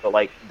food, so,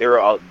 like, they're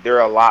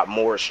a lot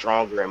more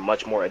stronger and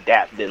much more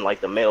adept than,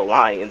 like, the male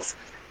lions.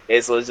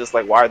 And so it's just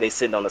like, why are they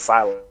sitting on the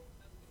sideline?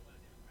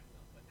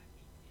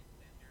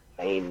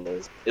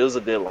 It was a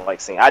good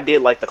like scene. I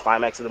did like the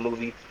climax of the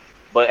movie,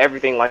 but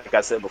everything, like I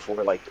said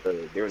before, like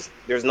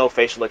there's no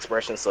facial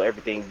expression, so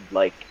everything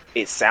like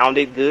it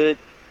sounded good,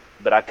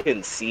 but I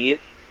couldn't see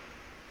it.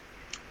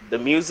 The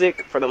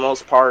music, for the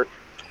most part,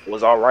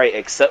 was all right,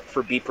 except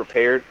for "Be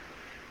Prepared."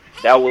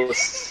 That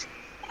was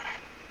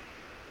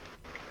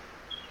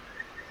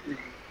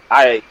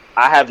I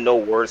have no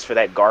words for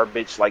that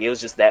garbage. Like it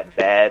was just that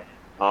bad.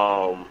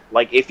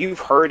 Like if you've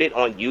heard it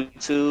on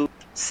YouTube,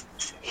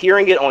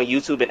 hearing it on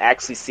YouTube and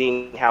actually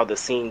seeing how the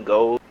scene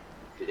goes,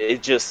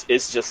 it's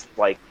just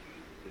like,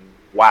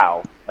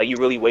 wow, like you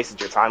really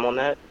wasted your time on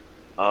that.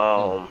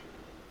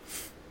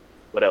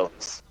 What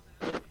else?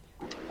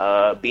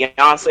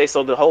 Beyonce.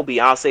 So the whole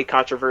Beyonce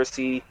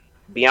controversy,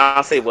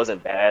 Beyonce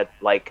wasn't bad.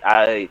 Like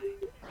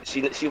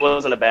she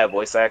wasn't a bad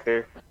voice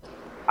actor.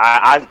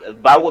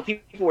 By what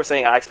people were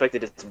saying, I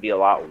expected it to be a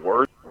lot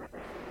worse.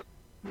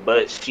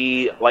 But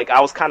she, like, I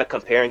was kind of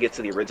comparing it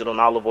to the original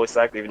Nala voice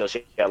actor, even though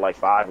she had like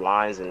 5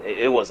 lines, and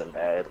it wasn't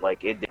bad.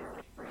 Like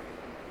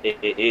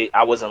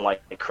I wasn't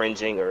like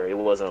cringing, or it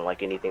wasn't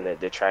like anything that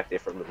detracted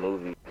from the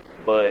movie.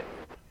 But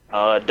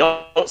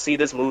don't see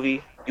this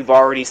movie. You've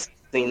already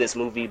seen this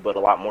movie, but a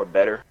lot more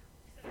better.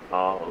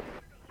 So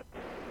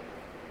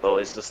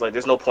it's just like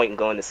there's no point in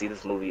going to see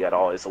this movie at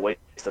all. It's a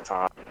waste of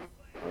time.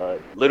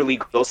 Literally,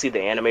 go see the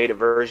animated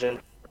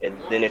version. And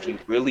then if you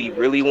really,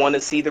 really want to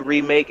see the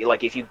remake,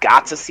 like if you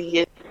got to see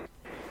it,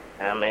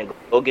 man,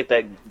 go get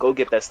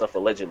that stuff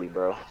allegedly,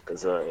 bro.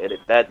 Because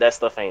that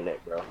stuff ain't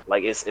it, bro.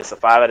 Like it's a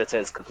 5 out of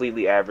 10. It's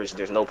completely average.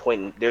 There's no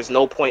point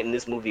in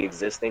this movie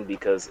existing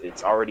because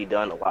it's already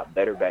done a lot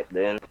better back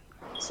then.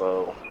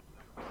 So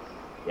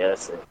yeah,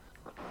 that's it.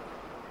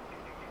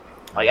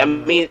 Like, I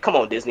mean, come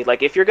on, Disney.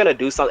 Like, if you're gonna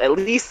do something, at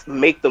least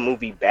make the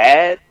movie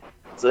bad,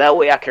 so that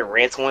way I can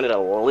rant on it a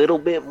little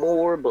bit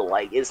more. But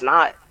like, it's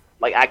not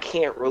like I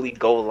can't really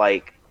go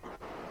like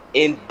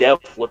in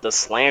depth with the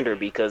slander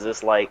because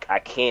it's like I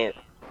can't.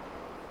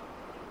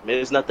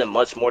 There's nothing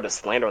much more to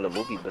slander on the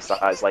movie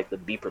besides like the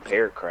be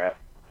prepared crap.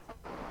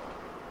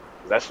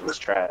 That shit was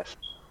trash.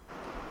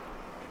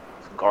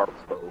 It's garbage,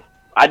 bro.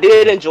 I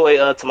did enjoy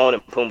Timon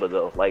and Pumbaa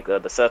though, like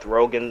the Seth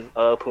Rogen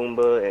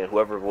Pumbaa and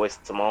whoever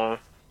voiced Timon.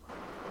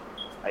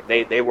 Like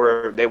they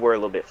were a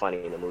little bit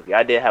funny in the movie.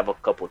 I did have a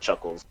couple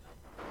chuckles,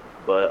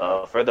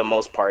 but for the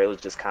most part, it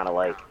was just kind of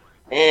like,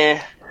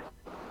 eh.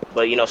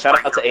 But you know,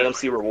 shout out to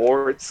AMC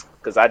Rewards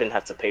because I didn't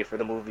have to pay for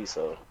the movie,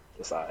 so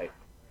it's alright.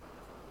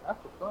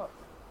 That's what's up.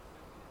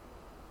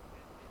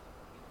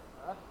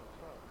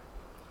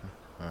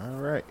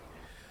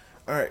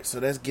 All right, so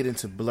let's get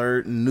into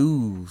blurred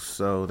news.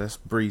 So let's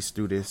breeze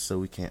through this so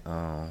we can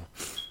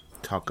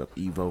talk up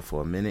Evo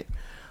for a minute.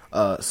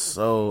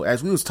 So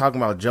as we was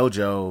talking about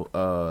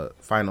JoJo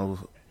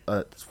final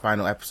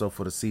episode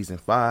for the season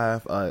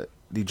 5,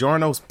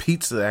 DiGiorno's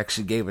Pizza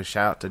actually gave a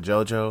shout out to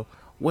JoJo,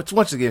 which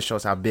once again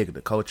shows how big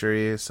the culture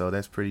is. So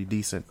that's pretty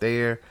decent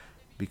there,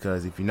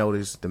 because if you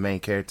notice, the main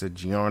character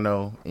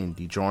Giorno in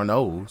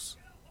DiGiorno's,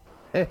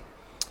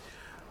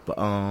 but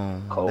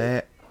cool.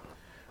 That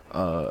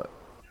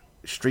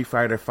Street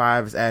Fighter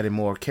 5 is adding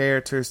more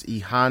characters. E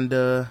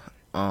Honda,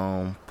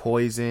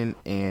 Poison,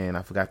 and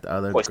I forgot the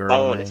other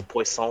girl name.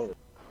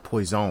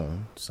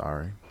 Poison.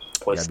 Sorry.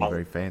 Poison. Gotta be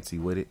very fancy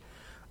with it.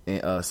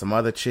 And some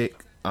other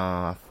chick.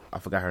 I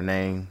forgot her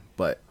name,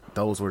 but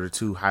those were the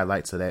two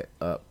highlights of that.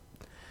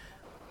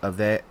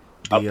 DLC.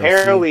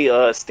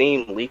 Apparently,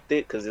 Steam leaked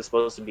it because it's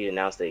supposed to be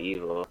announced at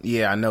Evo.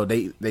 Yeah, I know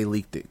they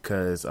leaked it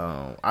because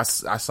I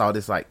saw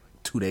this like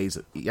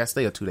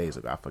yesterday or 2 days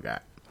ago. I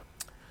forgot.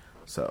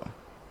 So,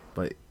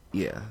 but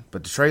yeah,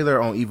 but the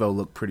trailer on Evo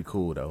looked pretty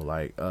cool though.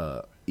 Like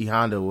E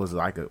Honda was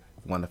like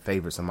one of the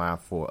favorites of mine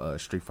for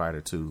Street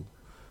Fighter 2.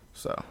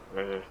 So,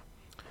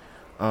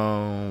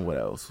 what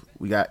else?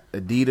 We got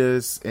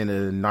Adidas and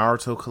the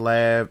Naruto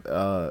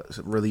collab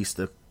released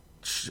the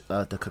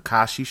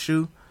Kakashi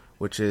shoe,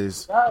 which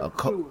is that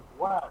shoe was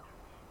wild.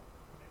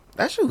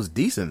 That shoe was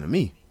decent to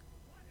me.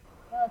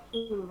 That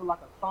shoe was like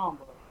a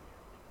Samba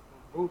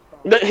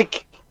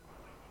boost.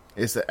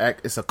 It's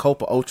a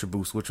Copa Ultra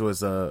Boost, which was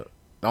the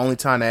only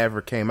time that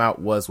ever came out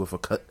was with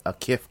a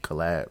Kith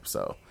collab.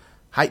 So,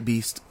 Hype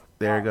Beast,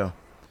 there you go.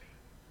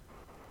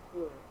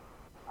 Good.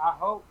 I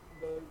hope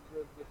the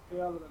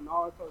sale of the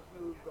Naruto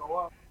shoes go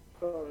up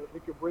so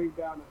it can bring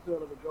down the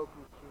sale of the Goku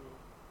shoes,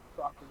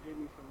 so I can give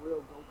me some real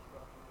Goku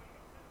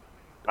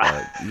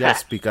stuff. You gotta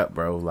speak up,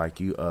 bro. Like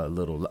you a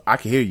little. I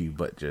can hear you,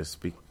 but just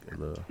speak a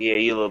little. Yeah,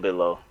 you a little bit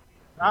low.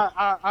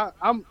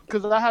 I'm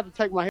because I had to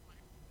take my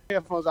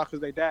headphones out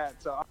because they died.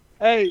 So,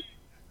 hey,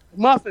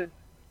 Muffin,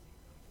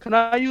 can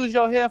I use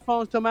your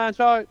headphones till mine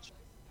charge?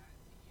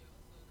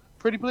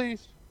 Pretty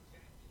please.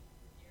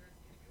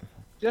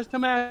 Just till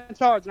mine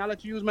charge, and I'll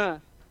let you use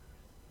mine.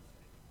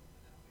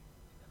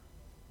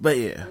 But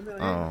yeah,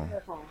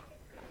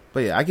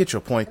 I get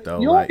your point though.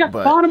 You don't got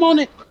the bottom on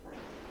it,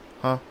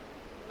 huh?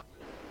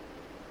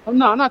 Oh,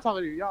 no, I'm not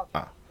talking to you, y'all.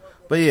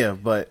 But yeah,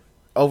 but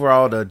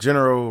overall, the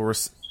general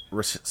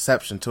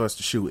reception towards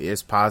the shoe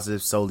is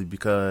positive solely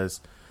because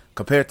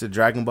compared to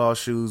Dragon Ball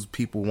shoes,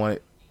 people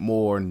wanted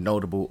more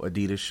notable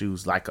Adidas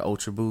shoes like an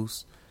Ultra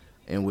Boost,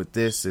 and with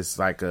this, it's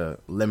like a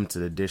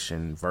limited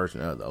edition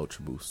version of the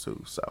Ultra Boost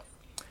too. So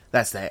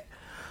that's that.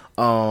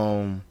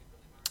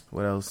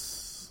 What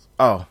else?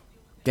 Oh,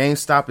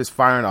 GameStop is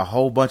firing a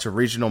whole bunch of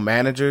regional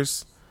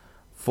managers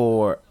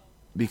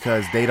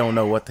because they don't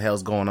know what the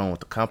hell's going on with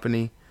the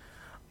company.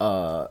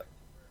 All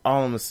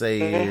I'm gonna say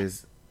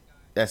is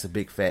that's a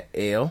big fat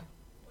L,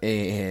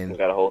 and we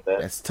gotta hold that.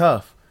 That's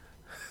tough.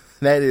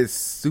 That is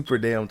super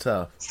damn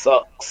tough.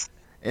 Sucks.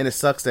 And it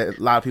sucks that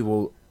a lot of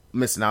people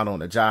missing out on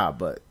the job,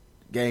 but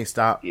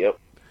GameStop, yep,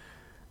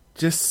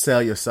 just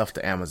sell yourself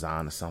to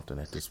Amazon or something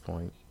at this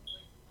point.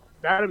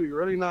 That'd be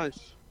really nice.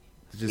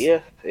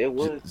 Yeah, it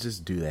would.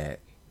 Just do that.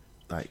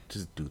 Like,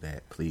 just do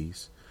that,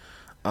 please.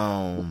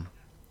 Yeah.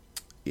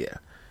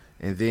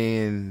 And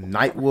then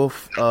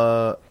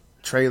Nightwolf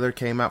trailer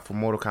came out for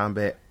Mortal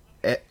Kombat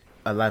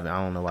 11.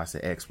 I don't know why I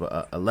said X,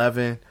 but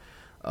 11.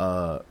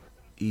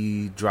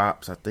 E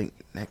drops, I think,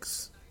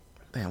 next.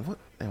 Damn, what?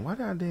 And why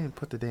did I didn't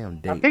put the damn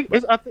date? I think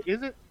is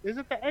it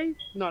the 8th?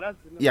 No, that's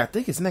yeah. I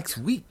think it's next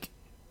week.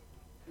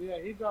 Yeah,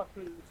 he dropped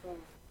pretty soon.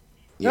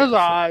 Yeah, it was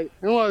alright.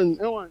 It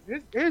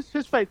wasn't.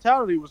 His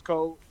fatality was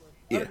cold.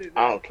 Yeah,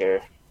 I don't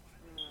care.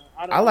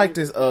 I like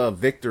this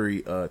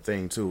victory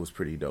thing too. It was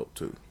pretty dope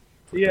too.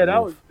 Yeah,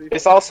 that was.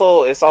 It's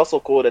also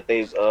cool that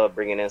they've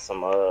bringing in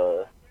some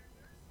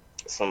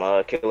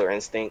Killer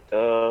Instinct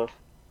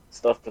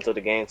stuff into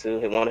the game too.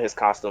 One of his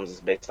costumes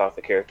is based off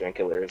a character in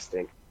Killer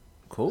Instinct.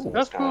 Cool. So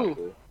that's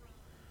cool.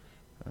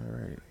 All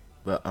right,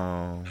 but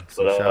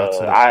shout out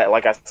to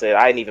like I said,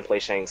 I didn't even play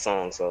Shang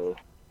Tsung, so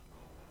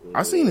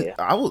I seen it.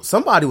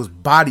 Somebody was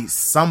bodied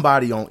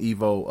somebody on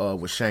Evo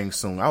with Shang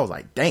Tsung. I was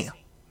like, damn.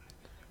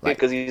 Like,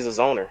 because he's a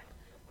zoner.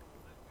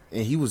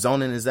 And he was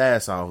zoning his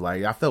ass off.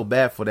 Like, I felt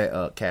bad for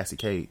that Cassie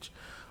Cage.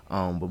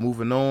 But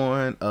moving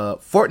on,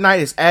 Fortnite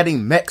is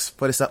adding mechs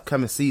for this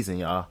upcoming season,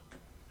 y'all.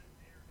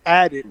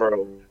 Added,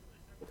 bro.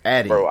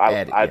 I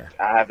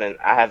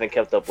haven't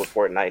kept up with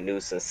Fortnite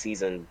news since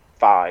season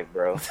 5,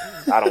 bro.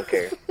 I don't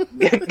care.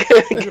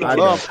 I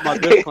love my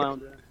good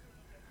clown.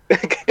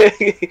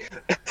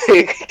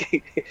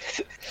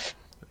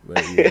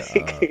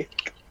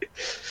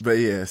 But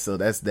yeah, so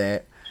that's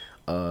that.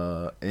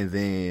 And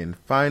then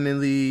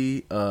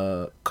finally,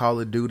 Call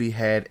of Duty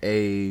had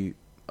a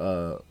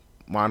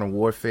Modern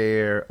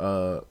Warfare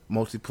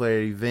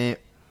multiplayer event.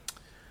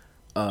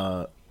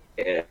 Yeah,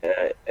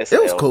 it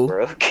was L, cool.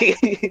 Bro.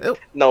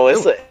 No,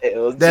 it's an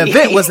L. The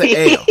event was an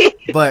L,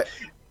 but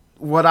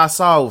what I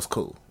saw was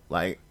cool.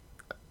 Like,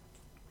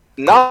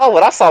 no,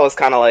 what I saw was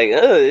kind of like,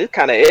 it's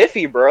kind of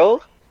iffy,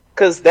 bro.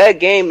 Because that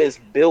game is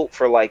built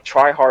for like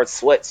try-hard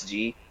sweats,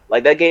 G.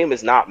 Like, that game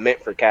is not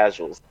meant for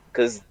casuals.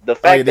 Because the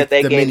fact that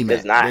game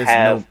does not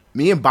have...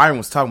 me and Byron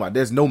was talking about,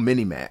 there's no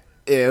mini-map.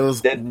 It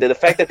was... The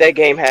fact that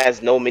game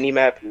has no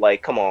mini-map,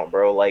 like, come on,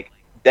 bro. Like,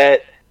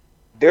 that...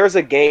 There's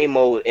a game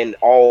mode in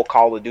all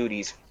Call of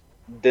Duties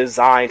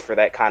designed for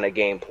that kind of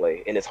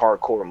gameplay, and it's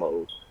hardcore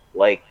mode.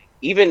 Like,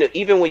 even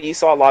when you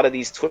saw a lot of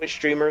these Twitch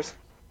streamers,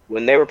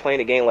 when they were playing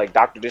a game like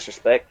Dr.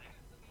 Disrespect,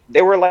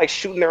 they were, like,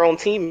 shooting their own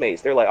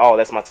teammates. They're like, oh,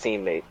 that's my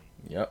teammate.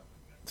 Yep.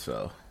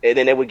 So... And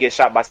then they would get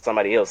shot by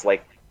somebody else.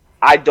 Like,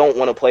 I don't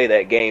want to play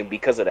that game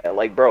because of that.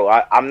 Like, bro,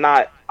 I'm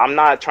not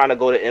trying to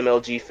go to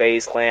MLG,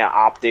 FaZe Clan,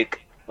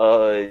 Optic,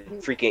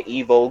 freaking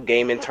Evo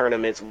gaming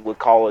tournaments with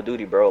Call of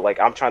Duty, bro. Like,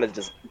 I'm trying to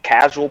just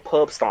casual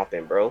pub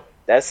stomping, bro.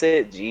 That's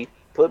it, G.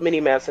 Put mini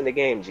maps in the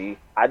game, G.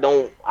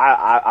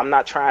 I'm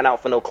not trying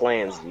out for no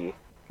clans, G.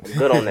 I'm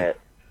good on that.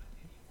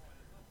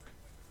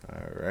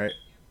 All right.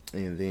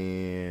 And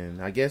then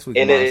I guess we.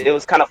 And it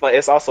was kind of fun.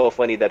 It's also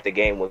funny that the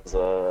game was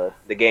the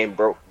game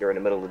broke during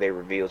the middle of their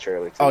reveal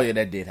trailer too. Oh yeah,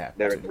 that did happen.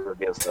 Their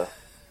reveal stuff.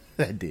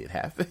 That did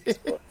happen.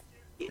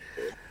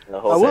 I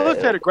will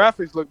say the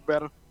graphics look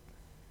better.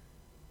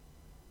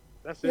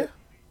 That's it.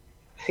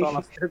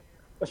 Yeah.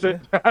 That's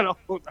it. That's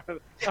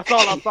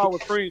all I saw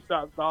was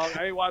screenshots, dog.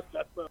 I ain't watched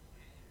that stuff.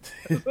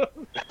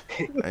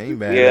 I ain't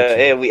mad. Yeah,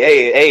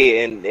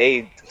 and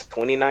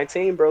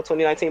 2019, bro.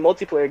 2019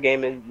 multiplayer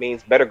gaming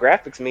means better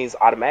graphics means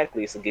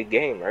automatically it's a good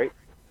game, right?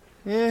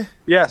 Yeah.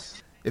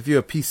 Yes. If you're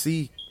a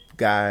PC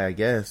guy, I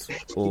guess,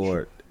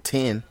 or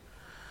 10,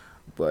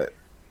 but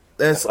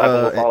that's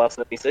Fallout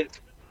 76.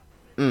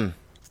 You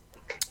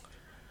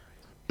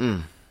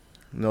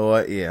know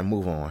what? Yeah,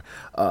 move on.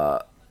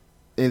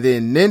 And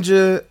then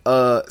Ninja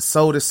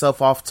sold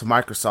itself off to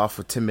Microsoft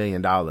for $10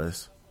 million.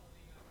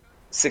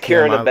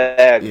 Securing the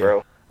bag,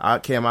 bro.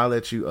 Cam, I'll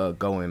let you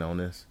go in on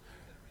this.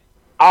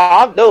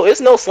 No,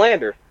 it's no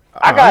slander.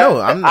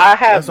 I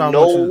have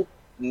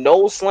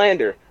no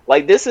slander.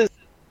 Like, this is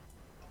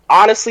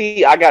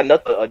honestly, I got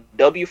nothing. A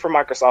W for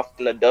Microsoft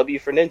and a W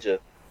for Ninja.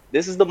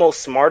 This is the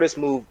most smartest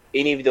move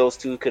any of those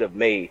two could have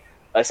made,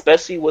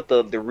 especially with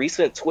the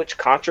recent Twitch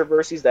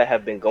controversies that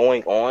have been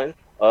going on.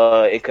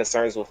 It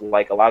concerns with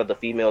like a lot of the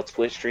female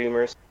Twitch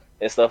streamers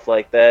and stuff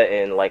like that,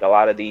 and like a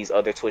lot of these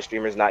other Twitch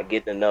streamers not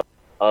getting enough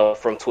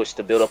from Twitch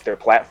to build up their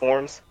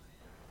platforms.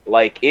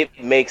 Like,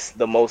 it makes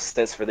the most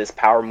sense for this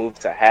power move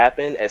to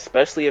happen,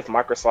 especially if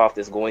Microsoft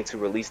is going to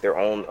release their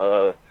own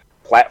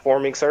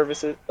platforming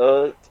services,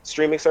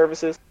 streaming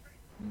services,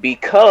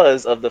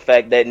 because of the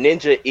fact that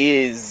Ninja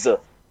is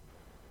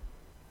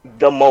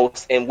the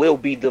most and will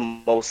be the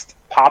most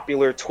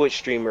popular Twitch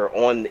streamer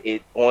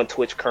on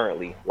Twitch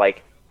currently.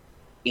 Like,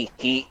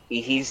 he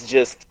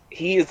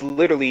is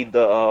literally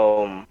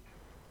the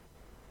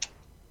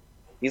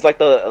he's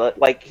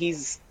like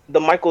he's the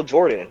Michael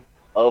Jordan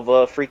of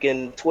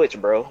freaking Twitch,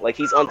 bro. Like,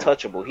 he's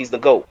untouchable. He's the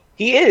GOAT.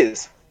 He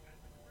is.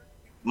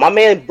 My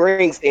man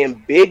brings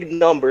in big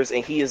numbers,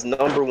 and he is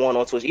number one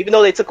on Twitch. Even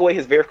though they took away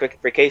his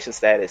verification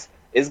status,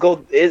 it's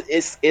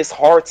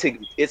hard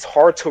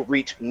to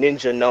reach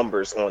Ninja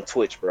numbers on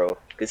Twitch, bro,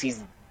 because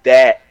he's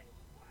that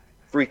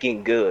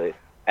freaking good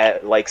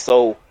at, like,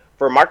 so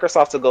for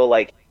Microsoft to go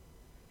like,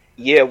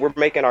 yeah, we're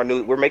making a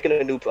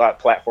new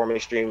platform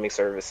and streaming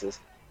services,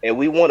 and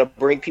we want to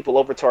bring people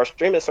over to our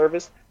streaming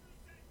service.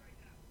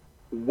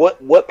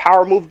 What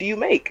power move do you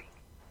make?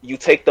 You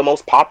take the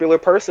most popular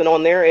person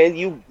on there and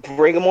you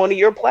bring them onto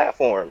your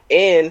platform.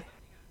 And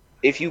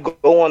if you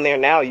go on there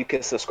now, you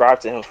can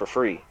subscribe to him for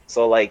free.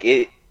 So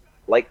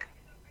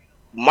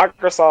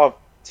Microsoft,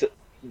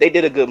 they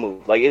did a good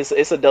move. Like,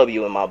 it's a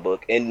W in my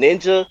book. And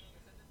Ninja,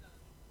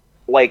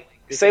 like,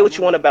 say what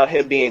you want about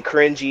him being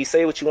cringy,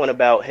 say what you want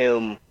about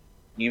him,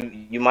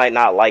 you might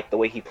not like the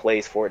way he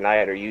plays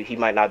Fortnite, or he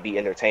might not be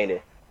entertaining.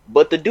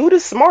 But the dude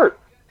is smart.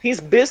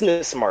 He's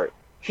business smart.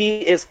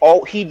 He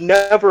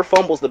never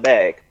fumbles the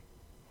bag.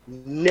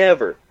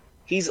 Never.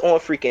 He's on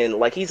freaking,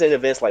 like, he's in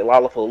events like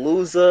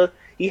Lollapalooza.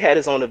 He had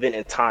his own event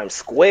in Times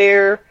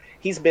Square.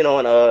 He's been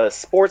on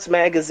sports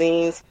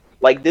magazines.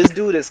 Like, this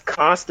dude is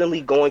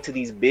constantly going to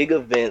these big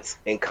events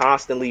and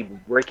constantly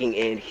breaking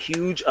in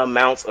huge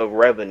amounts of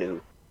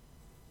revenue.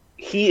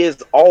 he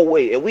is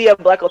always, and we have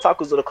Black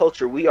Otakus of the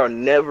culture. We are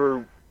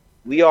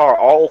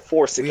all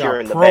for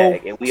securing the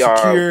bag, and we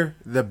secure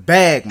the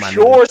bag, my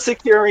pure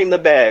securing the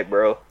bag,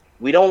 bro.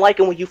 We don't like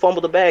it when you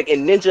fumble the bag,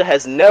 and Ninja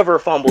has never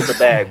fumbled the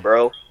bag,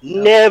 bro.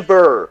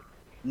 Never.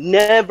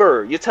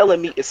 You're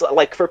telling me it's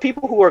like, for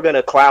people who are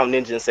gonna clown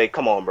Ninja and say,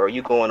 "Come on, bro,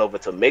 you going over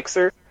to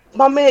Mixer?"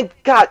 My man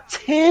got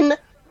 $10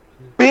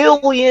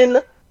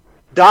 billion.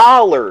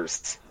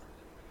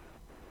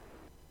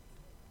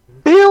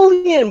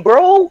 Billion,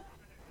 bro.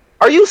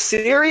 Are you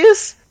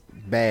serious?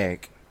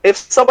 Bag. If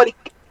somebody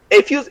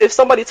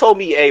told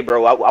me, "Hey,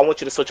 bro, I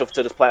want you to switch over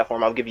to this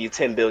platform. I'll give you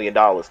 $10 billion."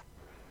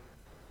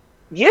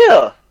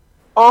 Yeah.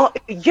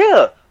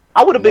 Yeah.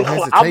 I would have been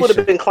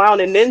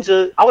clowning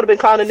Ninja. I would have been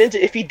clowning Ninja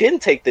if he didn't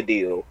take the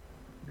deal.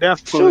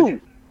 Definitely.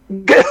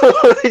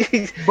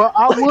 But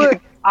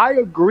I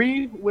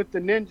agree with the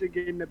Ninja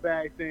getting the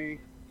bag thing,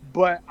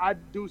 but I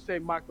do say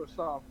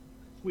Microsoft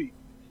tweet.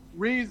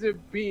 Reason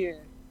being,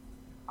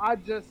 I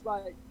just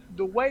like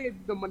the way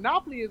the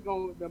monopoly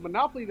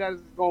that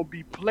is going to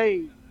be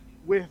played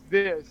with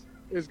this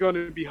is going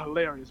to be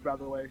hilarious, by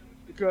the way,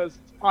 because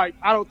I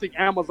don't think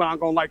Amazon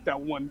going to like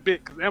that one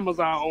bit, because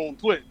Amazon owns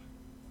Twitch.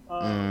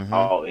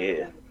 Oh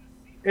yeah,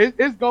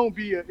 it's gonna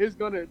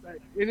and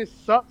it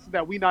sucks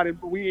that we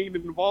ain't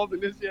involved in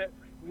this yet.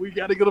 We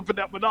got to get up in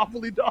that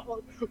monopoly,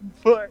 dog.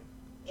 But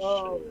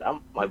I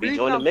might be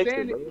joining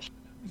Mixer,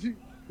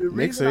 bro.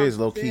 Mixer is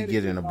low key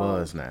getting a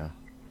buzz now.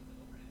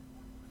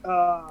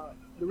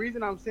 The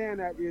reason I'm saying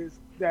that is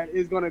that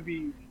it's gonna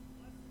be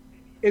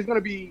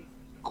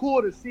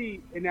cool to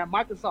see, and that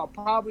Microsoft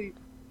probably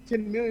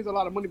 $10 million is a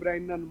lot of money, but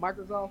ain't nothing to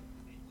Microsoft.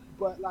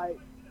 But like,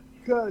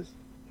 because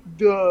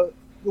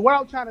what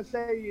I'm trying to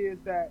say is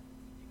that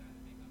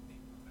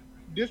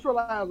this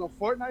relies on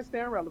Fortnite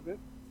staying relevant,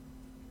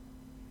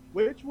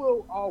 which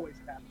will always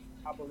happen,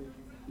 I believe.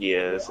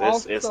 Yeah, it's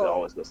always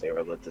going to stay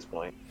relevant at this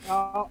point.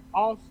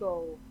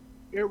 Also,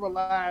 it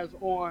relies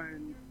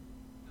on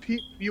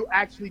you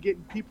actually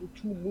getting people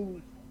to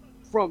move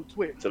from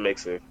Twitch to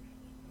Mixer.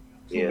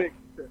 And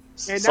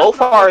so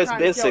far, it's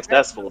been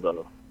successful,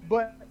 though.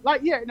 But,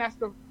 like, yeah, and that's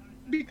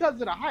because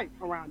of the hype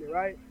around it,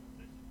 right?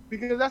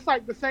 Because that's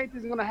like the same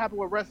thing's going to happen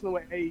with wrestling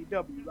with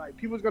AEW. Like,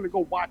 people's going to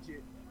go watch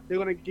it. They're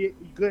going to get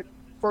good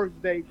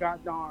first day,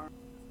 goddamn,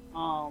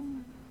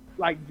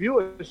 like,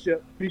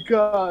 viewership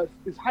because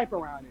it's hype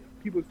around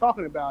it. People's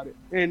talking about it.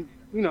 And,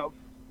 you know,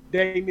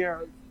 dang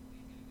near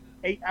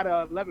 8 out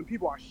of 11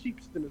 people are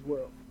sheeps in this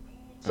world.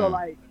 So,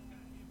 like,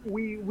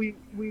 we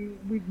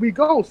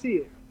going to see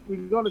it. We're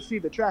going to see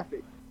the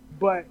traffic.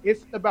 But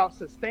it's about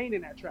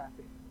sustaining that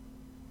traffic.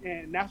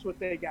 And that's what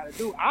they got to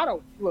do.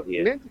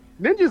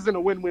 Ninja's in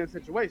a win-win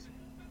situation.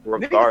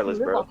 Regardless,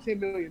 bro. $10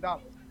 million.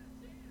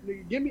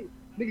 Nigga,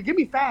 give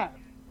me 5.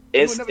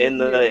 It's in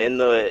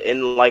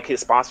like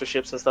his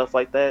sponsorships and stuff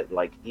like that.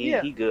 Like he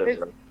good,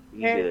 bro.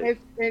 Good.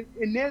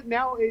 And then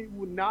now it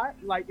would not,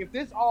 like, if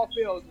this all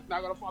fails, it's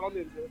not gonna fall on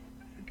Ninja.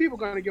 People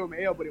are gonna give him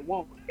an L, but it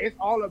won't. It's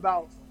all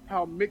about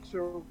how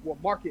Mixer will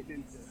market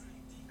Ninja,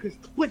 because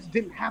Twitch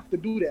didn't have to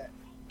do that.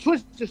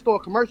 Twitch just throw a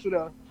commercial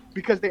there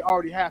because they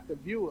already have the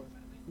viewers.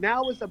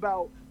 Now it's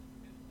about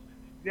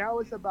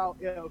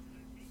if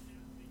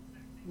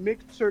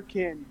Mixer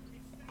can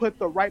put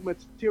the right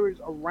materials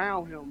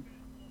around him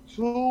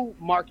to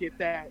market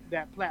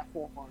that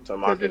platform. To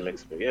market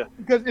Mixer, yeah.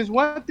 Because it's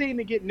one thing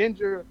to get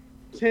Ninja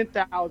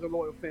 10,000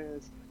 loyal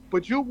fans,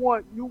 but you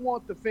want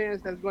the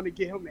fans that's going to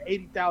get him the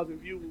 80,000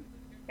 views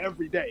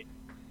every day,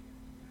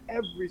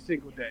 every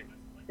single day,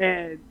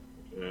 and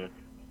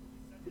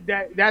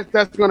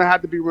that's going to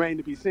have to be remain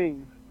to be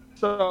seen.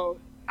 So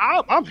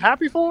I'm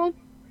happy for him.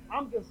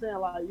 I'm just saying,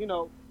 like, you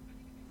know,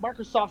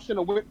 Microsoft should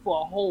have went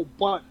for a whole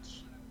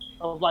bunch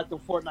of like the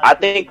Fortnite. I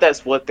think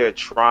that's what they're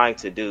trying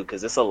to do,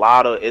 because it's a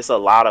lot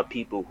of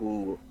people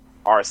who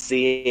are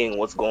seeing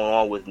what's going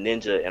on with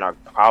Ninja and are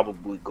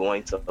probably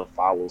going to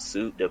follow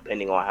suit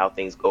depending on how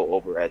things go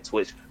over at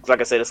Twitch. Because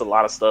like I said, it's a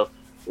lot of stuff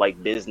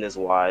like business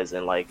wise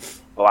and like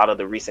a lot of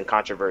the recent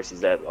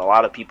controversies that a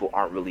lot of people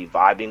aren't really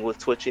vibing with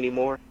Twitch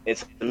anymore. And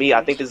to me,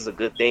 I think this is a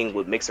good thing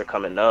with Mixer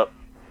coming up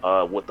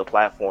with the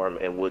platform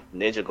and with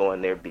Ninja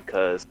going there,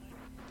 because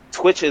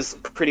Twitch is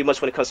pretty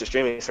much, when it comes to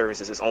streaming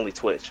services, it's only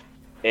Twitch.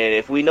 And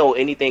if we know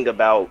anything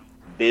about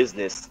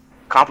business,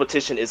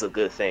 competition is a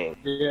good thing.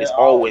 Yeah, it's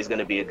always going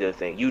to be a good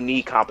thing. You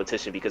need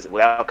competition, because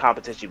without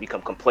competition, you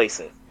become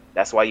complacent.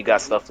 That's why you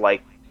got stuff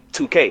like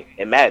 2K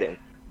and Madden,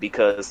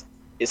 because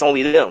it's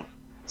only them.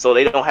 So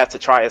they don't have to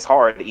try as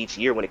hard each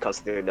year when it comes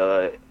to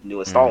their new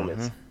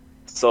installments. Mm-hmm.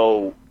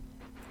 So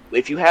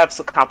if you have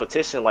some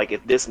competition, like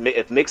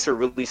if Mixer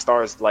really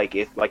starts, like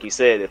you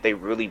said, if they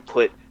really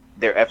put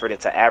their effort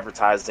into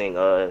advertising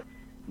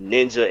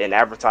Ninja and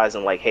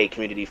advertising like, hey,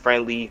 community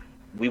friendly,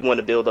 we want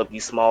to build up you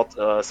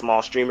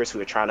small streamers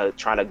who are trying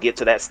to get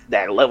to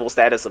that level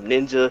status of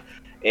Ninja,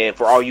 and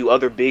for all you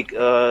other big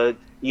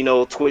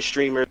Twitch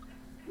streamers,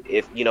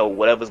 if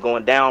whatever's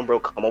going down, bro,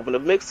 come over to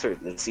Mixer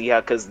and see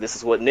how, because this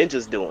is what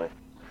Ninja's doing.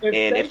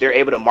 And if they're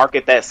able to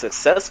market that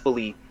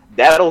successfully,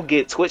 that'll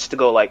get Twitch to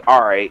go like,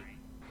 all right,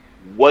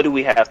 what do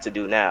we have to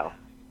do now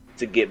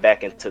to get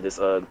back into this?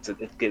 To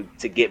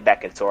get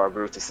back into our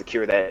groove, to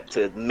secure that,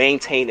 to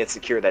maintain and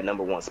secure that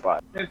number one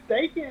spot. If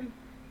they can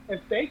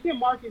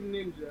market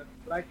Ninja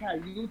like how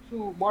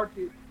YouTube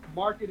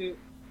marketed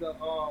the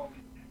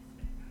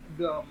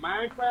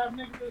Minecraft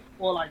niggas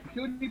or like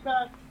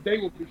PewDiePie, they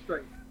will be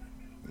straight.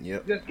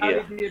 Yep. Just how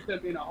they did them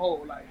in a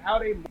whole, like how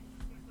they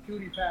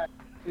PewDiePie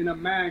in a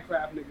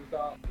Minecraft niggas,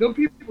 dog. Them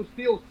people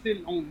still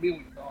sitting on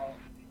millions, dog.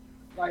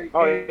 Like,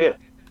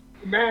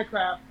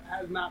 Minecraft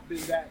has not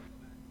been that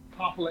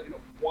popular in a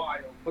while,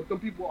 but them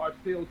people are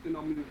still sitting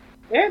on millions,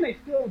 and they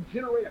still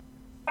generate a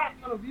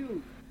ton of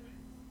views.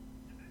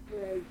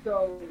 And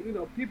so, you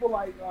know, people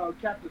like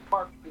Captain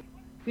Spark,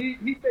 he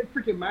did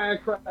freaking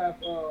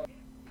Minecraft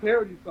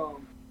parody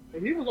songs,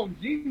 and he was on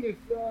Genius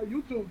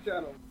YouTube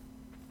channel.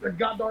 That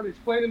goddamn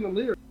explaining the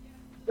lyrics.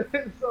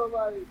 So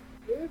like,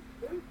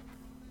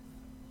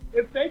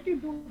 if they can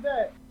do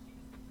that,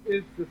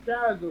 it's the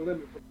sky's the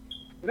limit.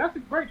 And that's a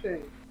great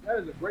thing. That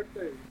is a great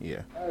thing.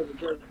 Yeah. That is a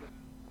great thing.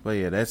 But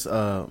yeah, let's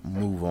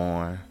move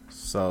on.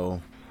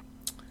 So,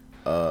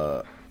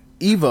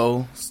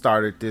 Evo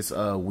started this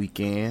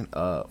weekend.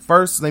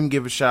 First, let me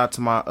give a shout out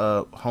to my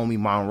homie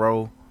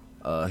Monroe.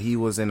 He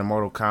was in the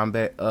Mortal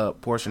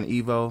Kombat portion of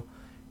Evo.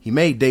 He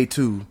made day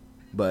 2,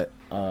 but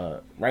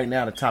right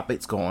now the top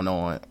 8's going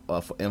on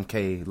for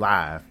MK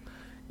Live,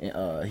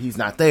 and he's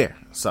not there.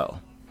 So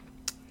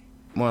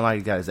more than likely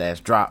he got his ass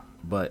dropped.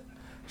 But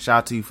shout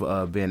out to you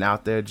for being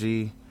out there,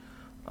 G.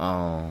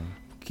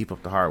 Keep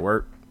up the hard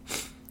work.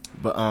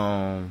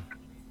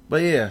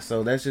 But yeah,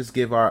 so let's just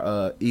give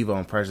our Evo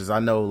impressions. I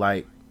know,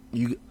 like,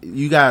 you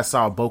guys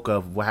saw a bulk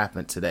of what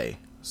happened today,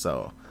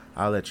 so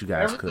I'll let you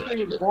guys cook.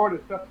 Everything is bored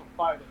except for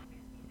fighting.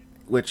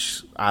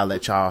 Which I'll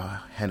let y'all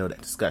handle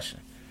that discussion.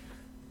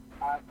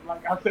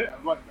 Like I said,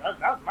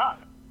 that's not.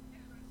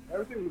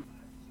 Everything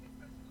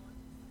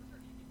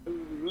was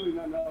really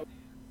not enough.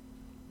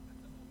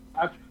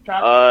 I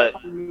tried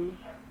to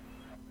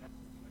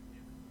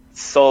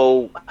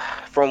So,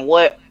 from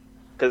what,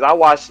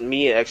 because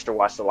me and Extra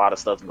watched a lot of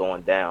stuff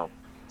going down.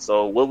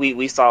 So what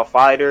we saw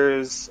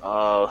fighters,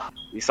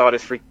 we saw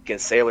this freaking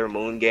Sailor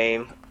Moon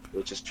game,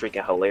 which is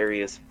freaking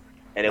hilarious.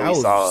 And then that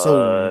we saw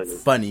so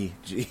funny,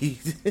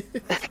 geez.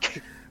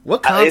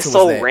 What console it's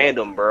so was that?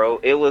 random, bro.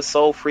 It was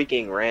so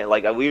freaking random.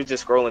 Like, we were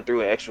just scrolling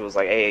through, and Extra was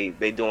like, "Hey,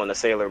 they doing the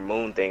Sailor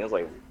Moon thing." I was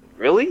like,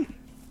 "Really?"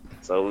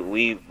 So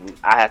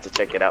I had to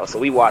check it out. So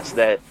we watched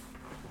that.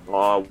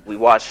 We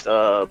watched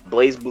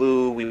Blaze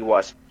Blue. We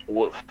watched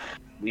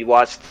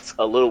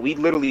a little. We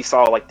literally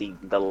saw like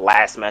the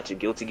last match of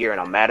Guilty Gear, and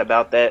I'm mad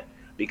about that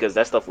because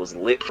that stuff was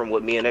lit from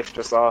what me and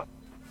Extra saw.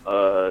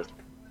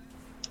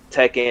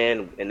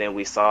 Tekken, and then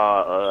we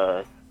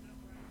saw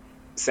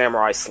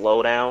Samurai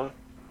Slowdown.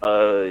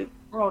 Bro,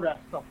 that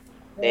stuff.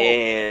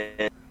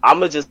 And I'm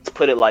gonna just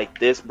put it like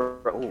this, bro.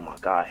 Oh my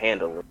god,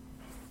 handle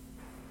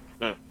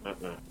it.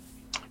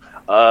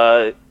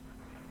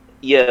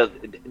 Yeah,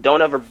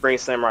 don't ever bring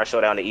Samurai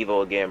Showdown to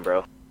Evo again,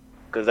 bro.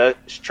 Cause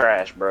that's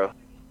trash, bro.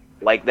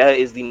 Like, that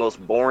is the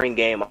most boring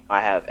game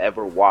I have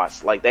ever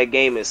watched. Like, that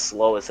game is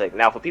slow as heck.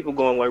 Now, for people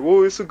going like,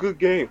 "Whoa, it's a good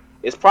game,"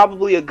 it's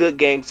probably a good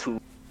game to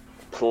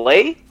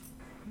play,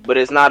 but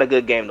it's not a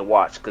good game to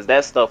watch. Cause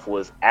that stuff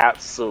was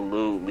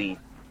absolutely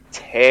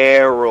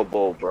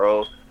terrible,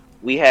 bro.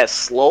 We had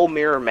slow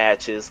mirror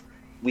matches.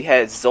 We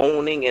had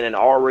zoning in an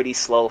already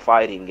slow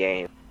fighting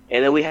game.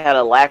 And then we had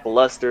a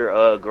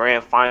lackluster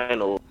grand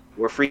final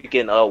where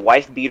freaking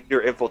wife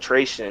beater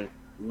infiltration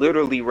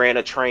literally ran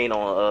a train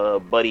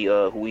on Buddy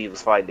who he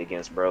was fighting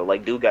against, bro.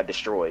 Like, dude got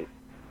destroyed.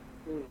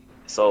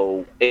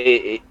 So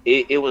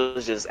it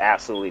was just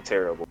absolutely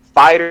terrible.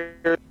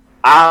 Fighters,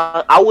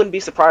 I wouldn't be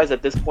surprised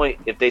at this point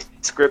if they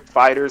script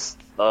fighters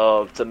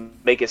to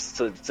make it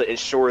to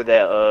ensure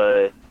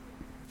that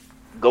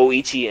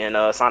Goichi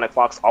and Sonic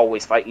Fox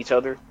always fight each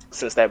other,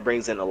 since that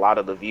brings in a lot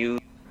of the views,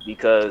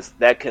 because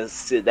that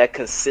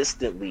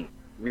consistently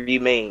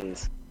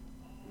remains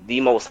the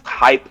most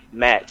hype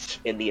match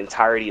in the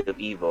entirety of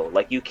Evo.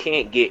 Like, you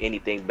can't get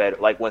anything better.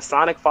 Like, when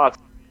Sonic Fox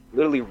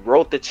literally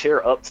wrote the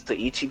chair up to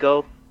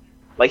Ichigo,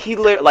 like,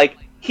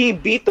 he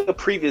beat the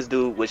previous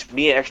dude, which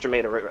me and Extra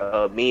made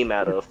a meme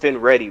out of, Finn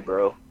Ready,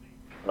 bro.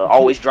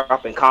 Always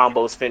dropping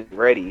combos, Finn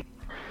Ready.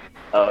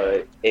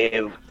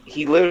 And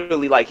he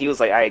literally, like, he was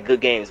like, "All right,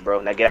 good games,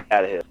 bro. Now get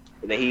out of here."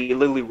 And then he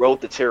literally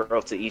wrote the chair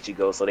up to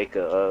Ichigo so they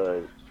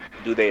could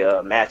do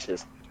their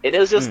matches. And it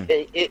was just,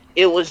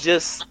 it was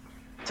just,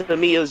 to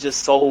me, it was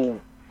just so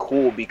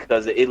cool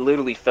because it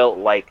literally felt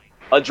like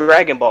a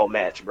Dragon Ball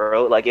match,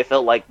 bro. Like, it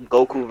felt like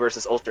Goku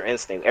versus Ultra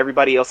Instinct.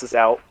 Everybody else is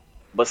out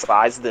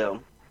besides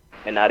them,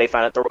 and now they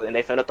finna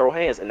throw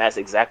hands, and that's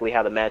exactly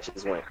how the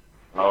matches went.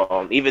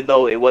 Even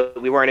though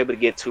we weren't able to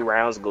get 2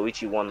 rounds,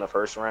 Goichi won the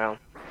first round,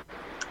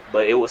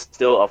 but it was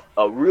still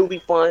a really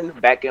fun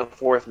back and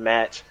forth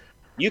match.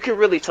 You can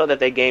really tell that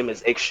game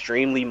is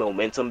extremely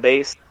momentum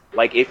based.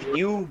 Like, if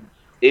you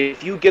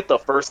get the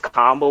first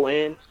combo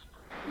in,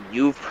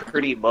 you've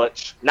pretty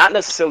much, not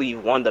necessarily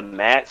won the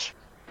match,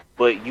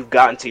 but you've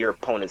gotten to your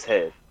opponent's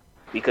head.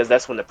 because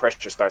that's when the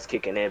pressure starts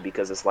kicking in.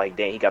 Because it's like,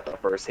 dang, he got the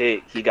first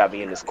hit, he got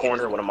me in this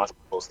corner. What am I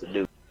supposed to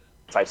do?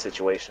 Type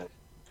situation,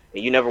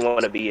 and you never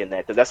want to be in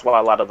that because that's why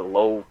a lot of the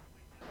low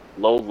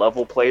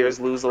level players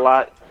lose a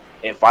lot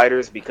in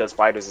fighters because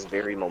fighters is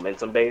very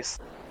momentum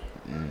based.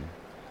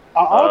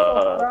 I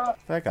also I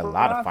feel like a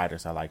lot of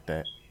fighters are like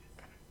that.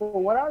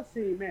 Well, what I've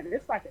seen, man,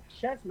 it's like a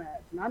chess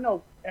match, and I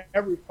know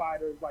every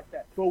fighter is like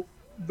that. So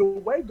the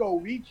way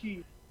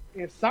Goichi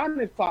and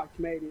Sonic Fox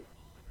made it,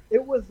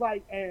 it was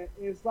like,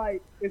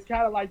 it's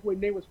kind of like when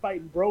they was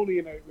fighting Broly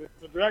in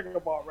the Dragon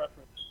Ball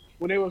reference,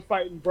 when they was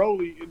fighting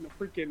Broly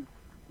in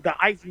the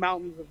ice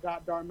mountains of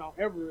goddamn Mount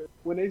Everest,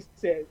 when they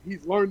said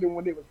he's learning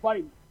when they was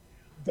fighting.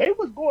 They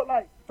was going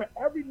like, for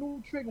every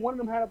new trick one of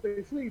them had up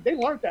their sleeve, they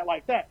learned that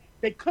like that.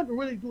 They couldn't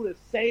really do the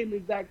same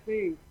exact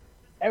thing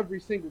every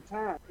single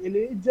time. And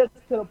it just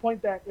to the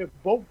point that if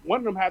one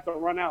of them had to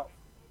run out,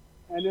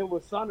 and it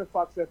was Sonic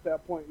Fox at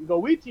that point. And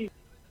Goichi,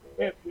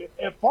 at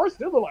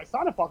first, it looked like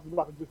Sonic Fox was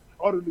about to just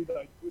utterly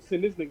like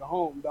send this nigga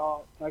home,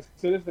 dog. Like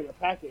send this nigga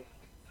packing.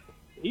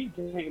 He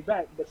came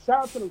back. But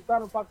shout out to the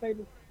Sonic Fox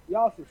haters.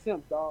 Y'all some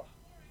simps, dog.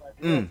 Like,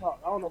 real talk.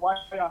 I don't know why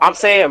y'all. I'm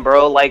saying,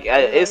 bro, like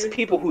it's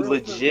people who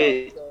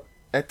legit.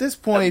 At this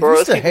point, bro, if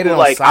you still hating on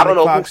like, Sonic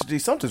Fox, G,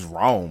 something's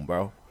wrong,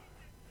 bro.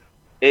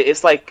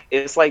 It's like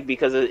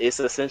because it's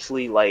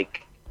essentially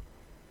like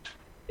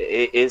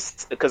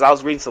it's because I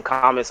was reading some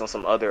comments on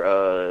some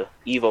other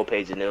Evo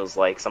page, and it was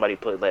like somebody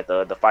put like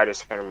the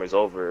fighters tournament was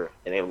over,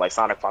 and they were like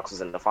Sonic Fox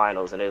was in the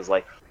finals, and it was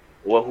like,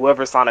 well,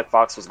 whoever Sonic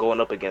Fox was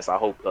going up against, I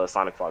hope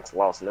Sonic Fox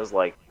lost. And it was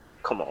like,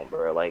 come on,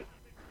 bro, like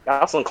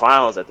y'all some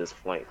clowns at this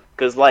point.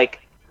 Because like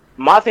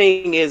my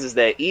thing is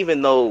that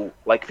even though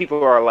like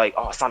people are like,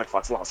 oh, Sonic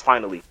Fox lost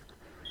finally,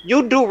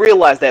 you do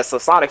realize that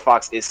Sonic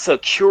Fox is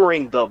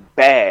securing the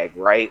bag,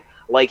 right?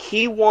 Like,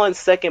 he won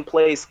second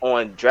place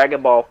on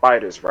Dragon Ball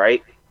FighterZ,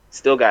 right?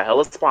 Still got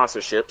hella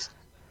sponsorships.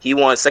 He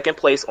won second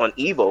place on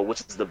Evo, which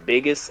is the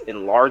biggest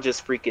and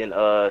largest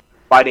freaking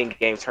fighting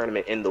game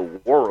tournament in the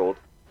world.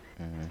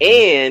 Mm-hmm.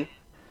 And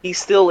he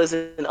still is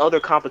in other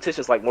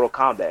competitions like Mortal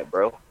Kombat,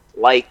 bro.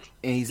 Like,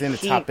 and he's in the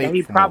top 8. And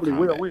he probably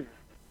will win.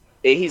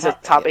 And he's a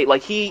top 8.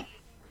 Like,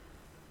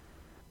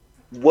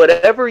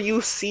 whatever you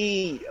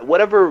see,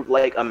 whatever,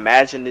 like,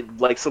 imagine it,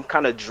 like some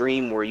kind of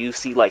dream where you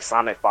see like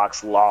Sonic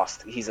Fox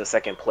lost, he's in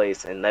second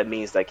place, and that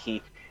means like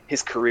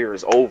his career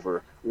is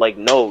over. Like,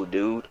 no,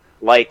 dude.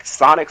 Like,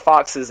 Sonic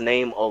Fox's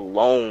name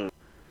alone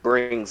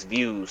brings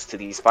views to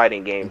these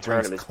fighting game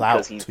tournaments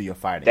because he's to your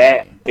fighting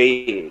that game.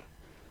 big.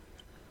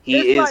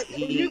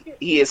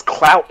 He is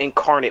clout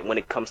incarnate when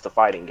it comes to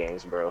fighting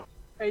games, bro.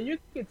 And you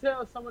can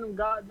tell some of them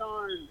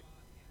goddamn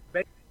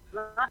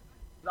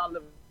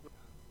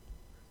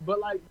but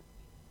like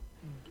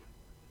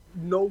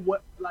know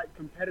what like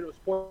competitive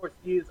sports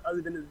is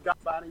other than this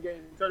fighting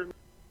game tournament.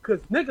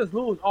 Because niggas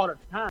lose all the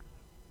time.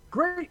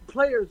 Great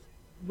players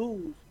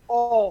lose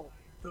all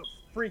the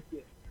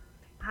freaking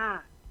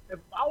time. If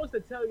I was to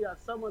tell you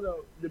that some of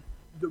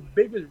the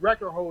biggest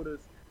record holders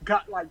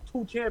got like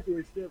 2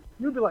 championships,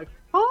 you'd be like,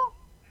 huh?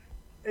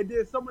 And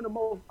then some of the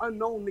most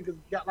unknown niggas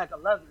got like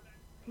 11.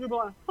 You'd be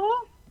like,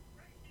 huh?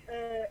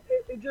 And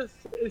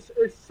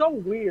it's so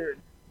weird.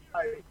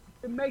 Like,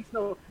 it makes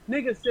no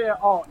nigga said,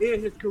 oh,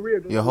 in his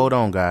career. Yo, hold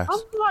on, guys. I'm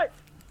like,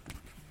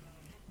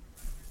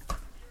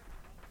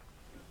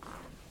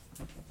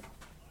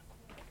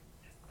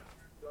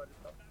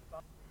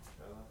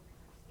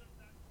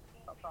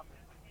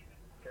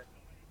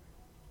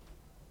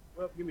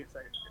 well, give me a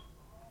second.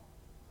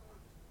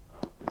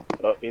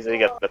 Oh, he said he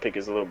got to pick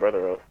his little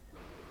brother up.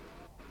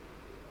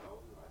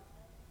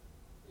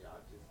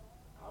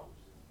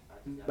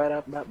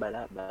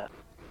 Ba-da-ba-ba-da-ba.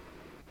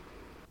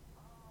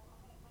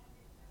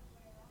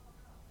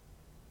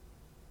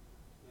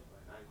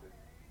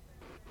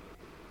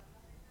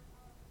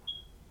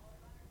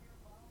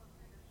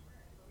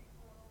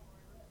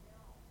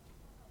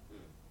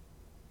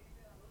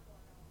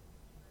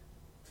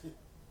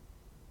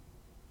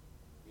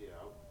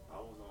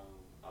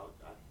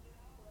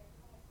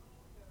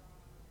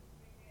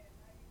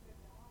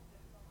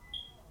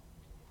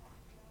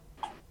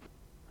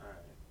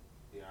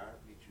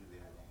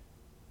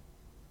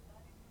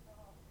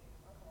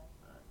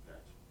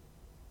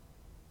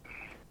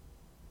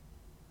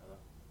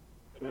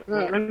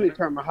 Let me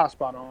turn my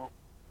hotspot on,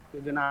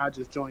 and then I'll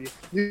just join you.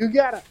 You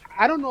gotta.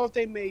 I don't know if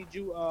they made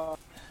you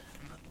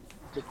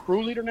the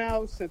crew leader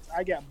now since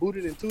I got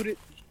booted and tooted.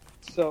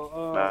 So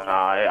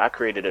I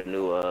created a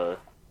new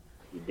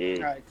you did.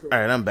 All right, cool. All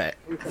right, I'm back.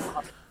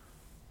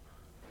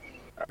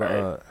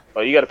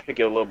 Oh, you got to pick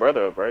your little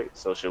brother up, right?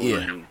 So should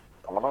we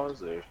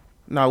pause or?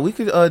 No, we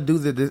could do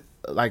this,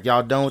 like,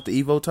 y'all done with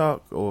the Evo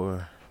talk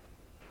or?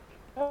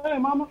 Hey,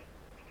 mama.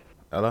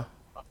 Hello.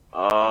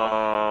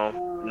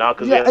 No,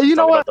 because we have to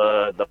talk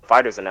about the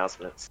fighters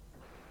announcements.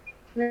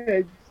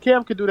 Yeah,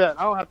 Cam could do that.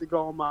 I don't have to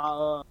go on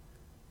my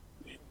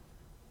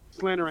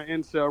slander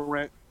and incel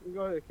rant.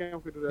 Go ahead,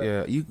 Cam could do that.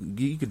 Yeah,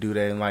 you could do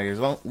that, and like as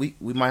long we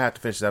might have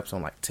to finish the episode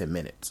in like 10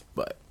 minutes,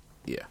 but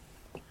yeah.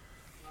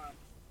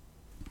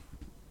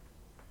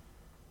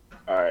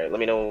 All right, let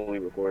me know when we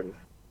recording.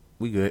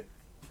 We good.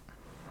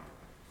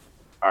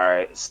 All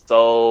right,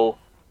 so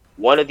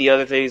one of the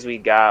other things we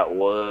got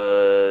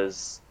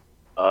was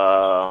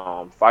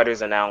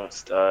fighters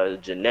announced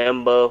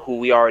Janemba, who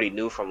we already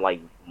knew from like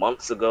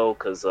months ago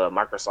because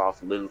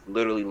Microsoft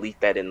literally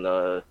leaked that in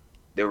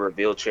their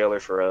reveal trailer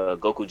for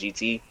Goku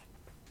GT,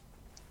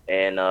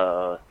 and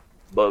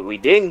but we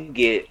didn't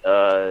get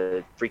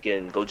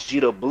freaking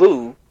Gogeta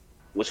Blue,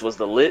 which was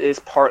the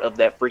litest part of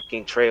that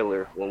freaking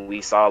trailer when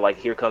we saw like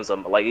here comes a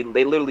like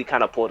they literally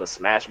kind of pulled a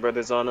Smash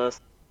Brothers on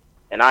us.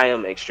 And I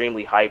am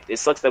extremely hyped. It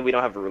sucks that we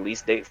don't have a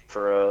release date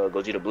for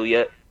Gogeta Blue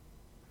yet.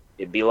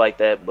 It'd be like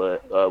that,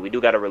 but we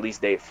do got a release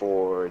date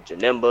for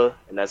Janemba,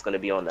 and that's going to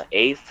be on the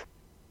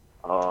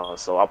 8th.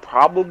 So I'll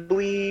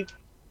probably,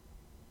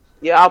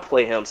 I'll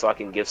play him so I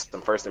can give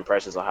some first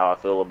impressions on how I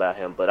feel about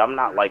him. But I'm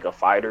not like a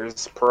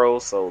fighters pro,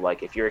 so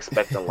like if you're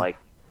expecting like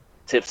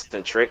tips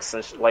and tricks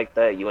and shit like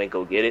that, you ain't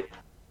go get it.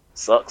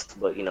 Sucks,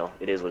 but you know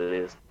it is what it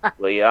is.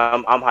 But yeah,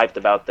 I'm hyped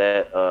about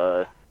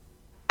that.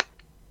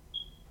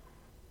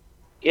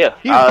 Yeah,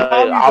 He's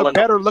probably the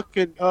better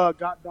looking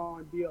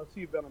goddamn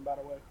DLC villain, by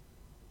the way.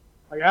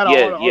 Like, out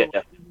of all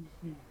the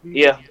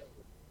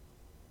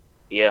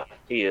yeah,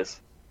 he is.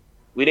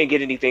 We didn't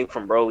get anything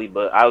from Broly,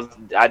 but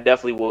I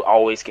definitely will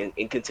always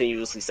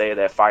continuously say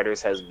that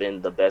Fighters has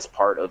been the best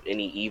part of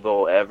any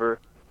Evo ever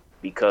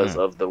because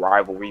of the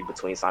rivalry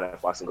between Sonic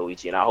Fox and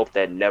Goichi, and I hope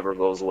that never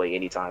goes away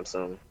anytime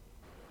soon.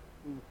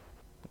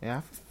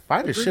 Yeah,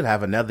 Fighters should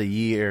have another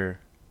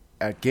year,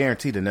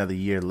 guaranteed another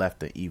year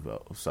left in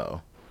Evo,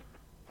 so.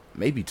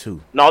 Maybe 2.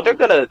 No, they're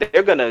gonna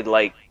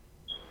like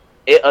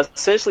it.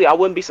 Essentially, I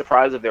wouldn't be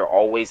surprised if they're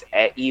always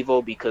at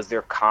Evo because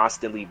they're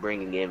constantly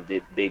bringing in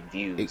big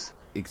views.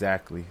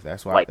 Exactly.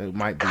 That's why like, it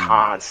might be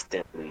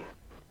constantly.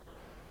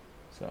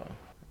 So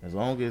as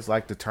long as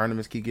like the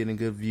tournaments keep getting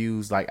good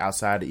views, like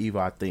outside the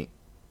Evo, I think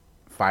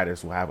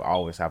Fighters will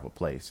always have a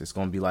place. It's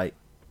gonna be like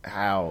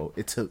how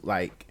it took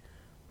like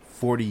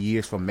 40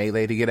 years for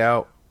Melee to get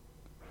out.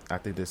 I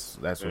think that's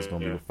what's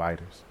gonna be with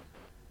Fighters.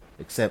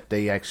 Except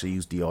they actually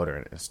use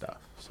deodorant and stuff.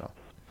 So,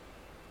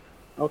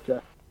 okay,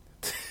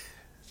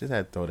 just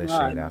had to throw that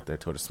shade out there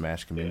to the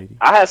Smash community.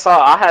 I had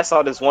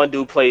saw this one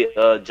dude play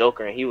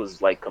Joker, and he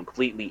was like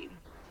completely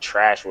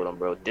trash with him,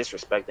 bro,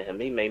 disrespecting him.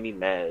 He made me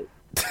mad.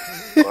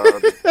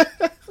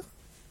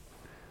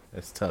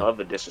 That's tough. I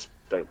never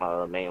disrespect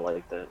my main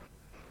like that.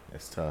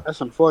 That's tough.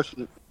 That's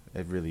unfortunate.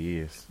 It really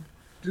is.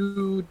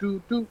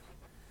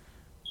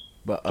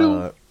 But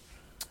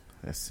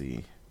let's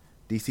see.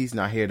 DC's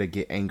not here to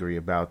get angry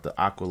about the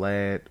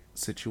Aqualad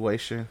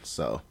situation,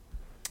 so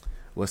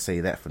we'll say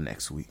that for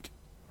next week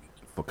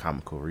for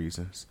comical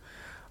reasons.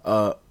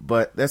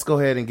 But let's go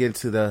ahead and get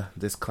into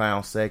this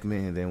clown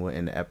segment, and then we'll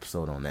end the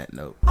episode on that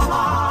note.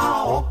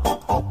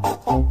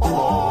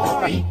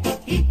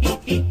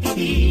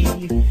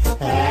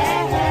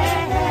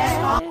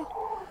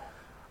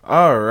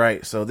 All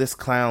right, so this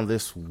clown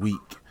this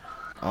week.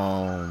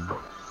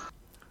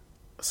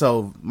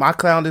 So my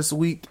clown this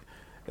week.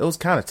 It was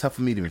kind of tough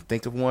for me to even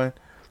think of one,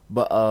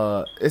 but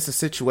it's a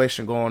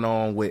situation going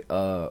on with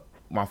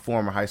my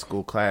former high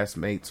school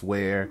classmates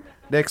where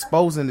they're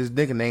exposing this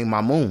nigga named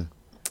Mamoon.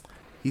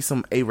 He's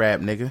some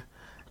Arab nigga,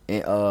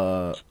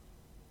 and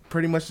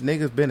pretty much the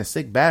nigga's been a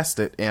sick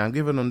bastard, and I'm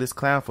giving him this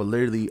clown for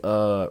literally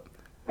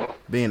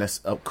being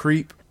a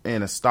creep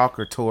and a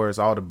stalker towards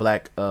all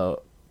the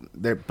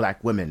they're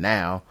black women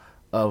now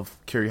of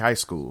Curie High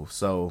School.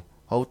 So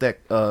hold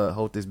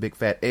this big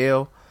fat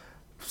L,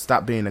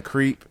 stop being a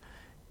creep.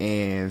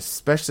 And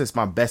especially since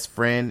my best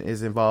friend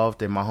is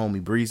involved and my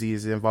homie Breezy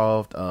is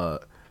involved,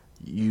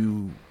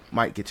 you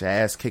might get your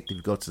ass kicked if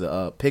you go to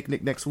the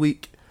picnic next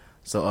week.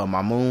 So,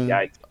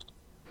 Mamoon,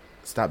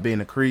 stop being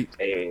a creep.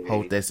 Hey,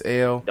 hold this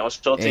L. Don't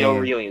show to your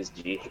reunions,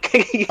 G.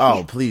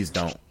 Oh, please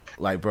don't.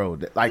 Like, bro,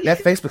 like that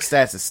Facebook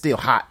stats is still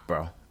hot,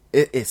 bro.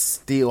 It is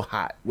still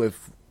hot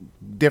with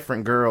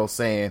different girls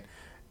saying,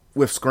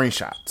 with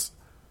screenshots,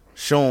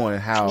 showing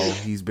how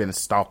he's been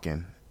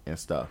stalking and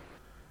stuff.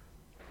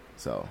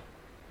 So.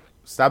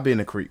 Stop being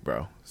a creep,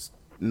 bro.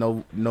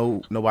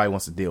 Nobody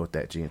wants to deal with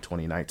that, G, in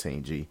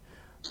 2019, G.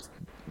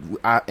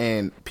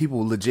 And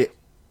people legit,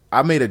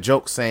 I made a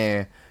joke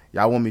saying,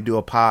 y'all want me to do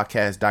a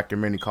podcast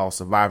documentary called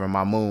Surviving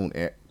My Moon,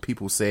 and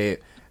people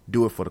said,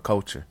 do it for the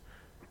culture.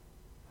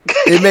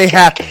 It may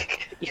happen.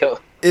 Yo.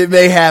 It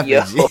may happen,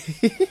 Yo.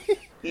 G.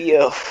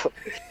 Yo.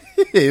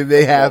 It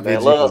may happen,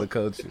 G, for the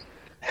culture.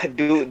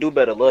 Do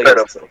better. Love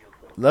yourself.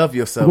 Love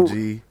yourself,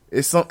 G.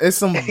 It's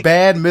some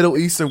bad Middle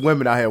Eastern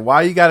women out here.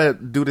 Why you gotta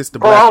do this to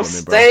Bro, black I'm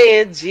women, bro?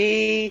 staying,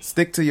 G.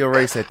 Stick to your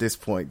race at this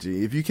point,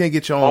 G. If you can't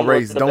get your own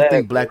race, don't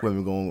think black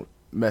women gonna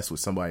mess with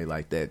somebody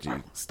like that, G.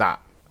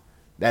 Stop.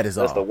 That's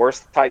all. That's the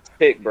worst type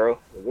pick, bro.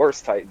 The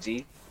worst type,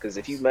 G. Because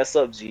if you mess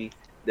up, G,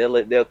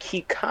 they'll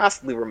keep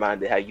constantly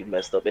reminding how you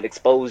messed up and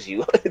expose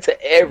you to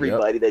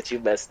everybody that you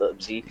messed up,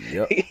 G.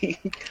 Yep.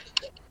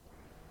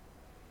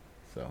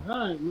 So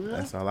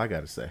that's all I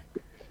gotta say.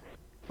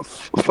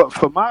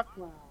 For my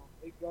clown,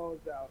 it goes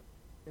out,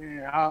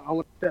 and I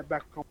want to step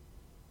back.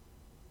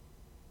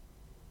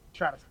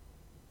 Try to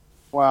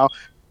Wow.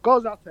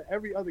 Goes out to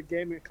every other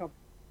gaming company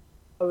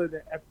other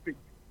than Epic.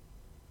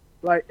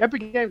 Like,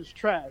 Epic Games is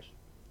trash.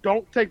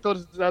 Don't take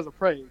those as a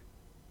praise.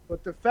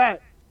 But the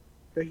fact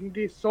they can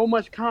get so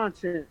much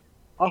content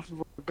off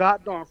of a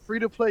goddamn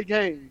free-to-play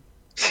game,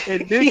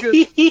 and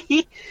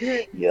niggas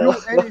can't do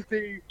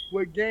anything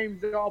with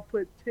games that all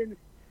put 10...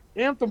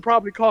 Anthem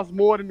probably costs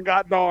more than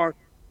goddamn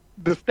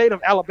the state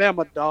of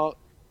Alabama, dog.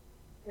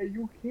 And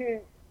you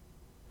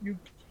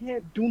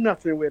can't do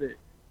nothing with it.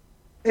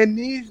 And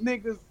these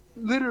niggas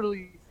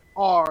literally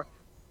are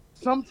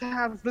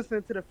sometimes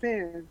listening to the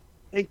fans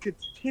and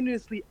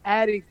continuously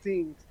adding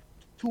things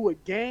to a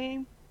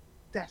game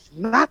that's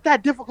not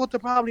that difficult to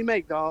probably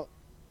make, dog.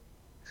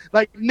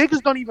 Like,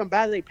 niggas don't even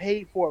buy they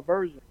paid for a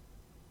version.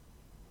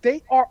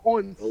 They are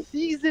on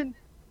season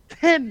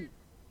 10.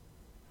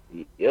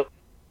 Yep.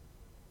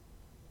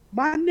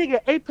 My nigga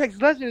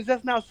Apex Legends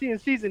just now seeing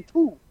season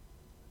 2.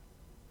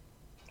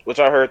 Which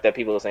I heard that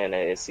people are saying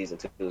that season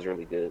 2 is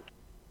really good.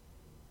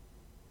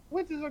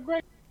 Which is a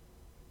great...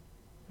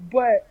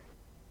 But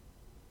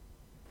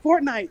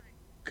Fortnite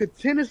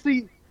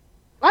continuously...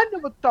 I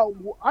never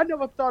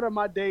thought in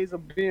my days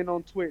of being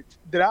on Twitch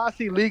that I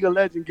see League of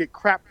Legends get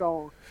crapped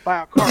on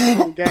by a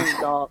cartoon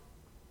game, dog.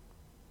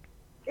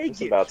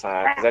 It's about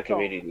time, because that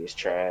community is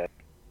trash.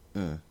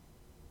 And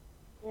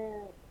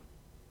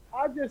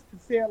I just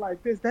say it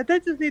like this, that they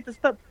just need to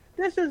stop.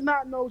 This is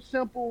not no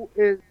simple,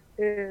 it's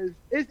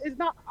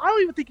not, I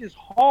don't even think it's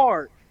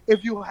hard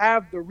if you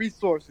have the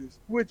resources,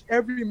 which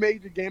every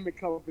major gaming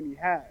company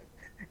has.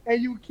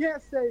 And you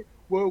can't say,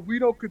 well, if we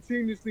don't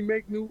continuously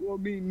make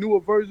newer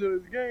versions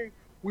of this game,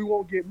 we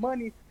won't get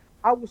money.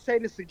 I will say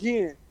this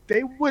again.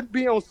 They wouldn't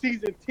be on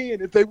season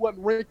 10 if they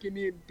wasn't ranking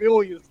in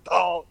billions,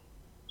 dog.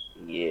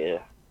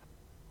 Yeah.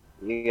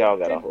 Y'all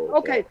got a whole...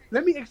 Okay,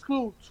 let me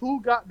exclude two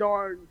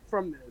goddamn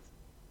from this.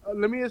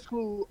 Let me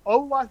exclude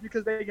Overwatch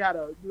because they got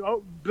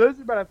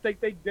Blizzard better think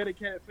they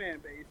dedicated fan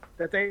base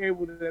that they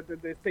able to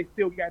that they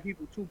still got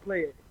people to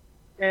play it.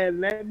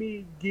 And let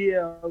me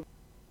give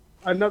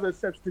another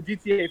exception to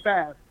GTA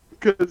 5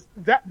 because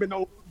that been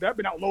out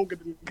longer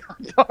than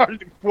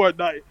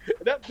Fortnite.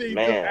 That thing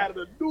just added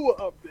a newer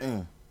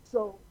update.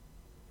 So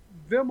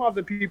them are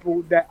the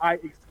people that I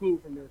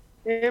exclude from this,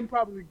 and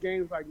probably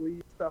games like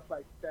League, stuff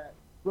like that.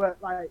 But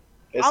like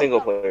it's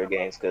single player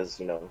games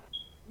because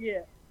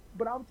yeah.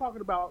 But I'm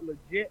talking about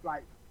legit,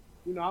 like,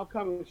 I'm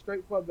coming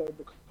straight for the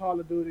Call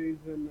of Duties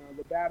and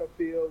the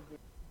Battlefields and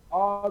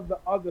all the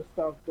other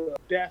stuff, the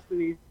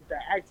Destiny that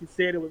actually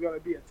said it was going to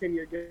be a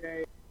 10-year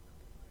game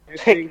and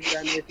things of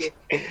that nature.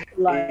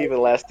 Like, it even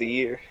last a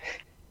year.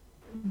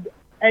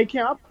 Hey,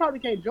 Cam, I probably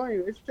can't join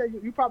you.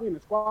 You probably in the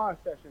squad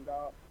session,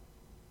 dog.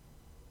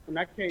 And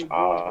I can't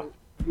join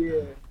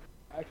you.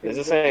 Yeah.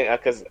 Is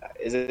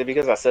it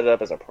because I set it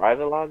up as a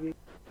private lobby?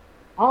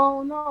 I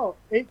don't know.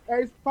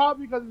 It's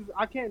probably because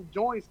I can't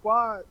join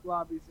squad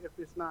lobbies if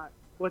it's not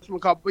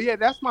whatchamacallit. But yeah,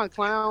 that's my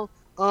clown.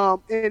 And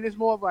it's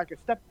more of like a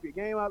step your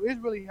game up. It's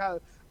really how,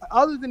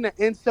 other than the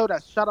incel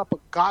that shut up a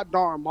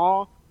goddamn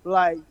mall,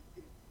 like,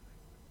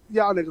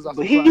 y'all niggas are.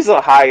 But he's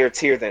a higher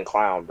tier than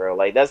clown, bro.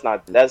 Like that's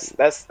not a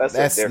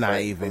different not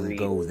even breed.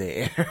 go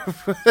there.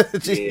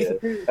 Yeah,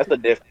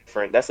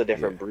 that's a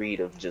different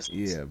breed of just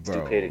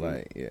stupidity.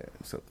 Like,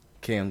 so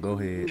Cam, go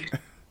ahead.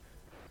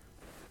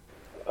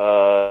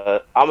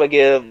 I'm gonna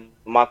give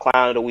my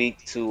clown of the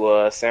week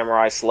to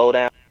Samurai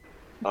Slowdown.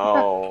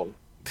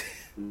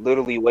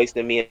 Literally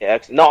wasting me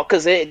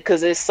because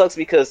it sucks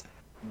because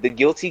the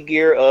Guilty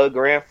Gear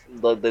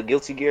the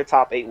Guilty Gear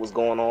top 8 was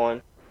going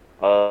on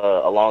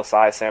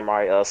alongside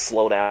Samurai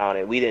Slowdown,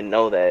 and we didn't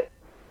know that.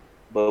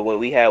 But when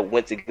we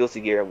went to Guilty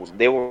Gear,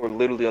 they were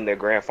literally on their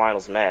grand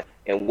finals match,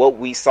 and what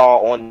we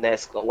saw in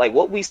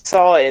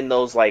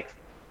those like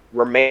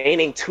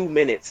remaining 2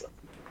 minutes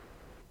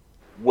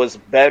was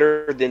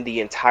better than the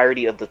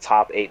entirety of the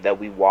top 8 that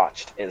we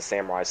watched in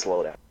Samurai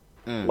Slowdown.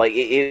 Like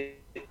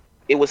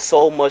it was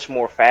so much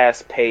more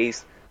fast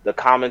paced. The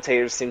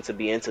commentators seemed to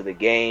be into the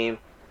game.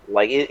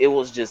 Like it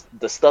was just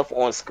the stuff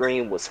on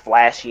screen was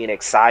flashy and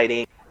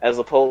exciting, as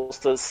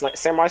opposed to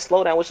Samurai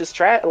Slowdown, which is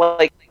trash.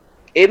 Like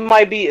it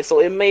may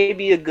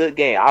be a good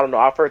game. I don't know.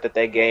 I've heard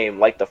that game,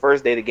 like the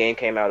first day the game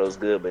came out, it was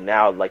good, but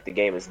now like the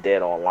game is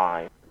dead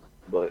online.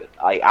 But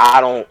like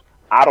I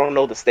don't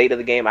know the state of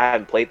the game. I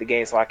haven't played the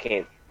game, so I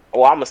can't.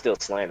 Well, I'm gonna still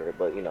slander it,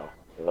 but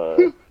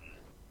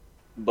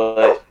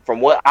but from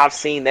what I've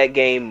seen, that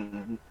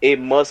game, it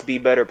must be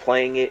better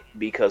playing it,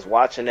 because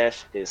watching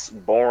that is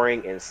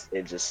boring and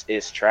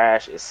it's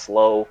trash. It's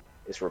slow.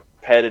 It's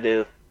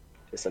repetitive.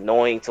 It's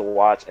annoying to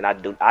watch, and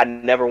I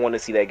never want to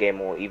see that game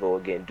on Evo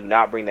again. Do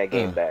not bring that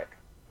game back.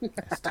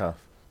 That's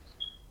tough.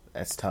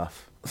 That's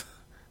tough.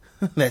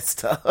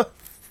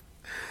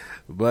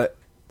 But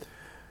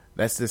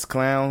that's this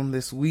clown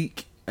this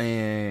week,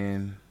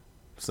 and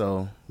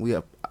so we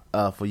up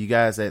for you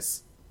guys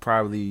that's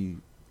probably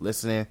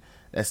listening.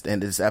 That's the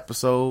end of this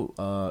episode.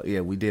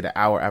 We did an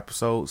hour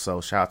episode, so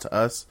shout out to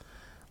us.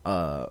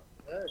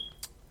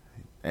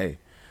 Hey,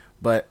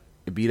 but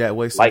it be that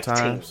way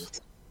sometimes.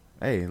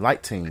 Hey,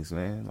 like teams,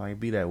 man. Like,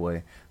 be that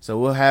way. So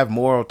we'll have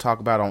more to talk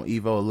about on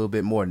Evo a little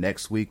bit more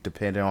next week,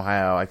 depending on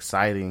how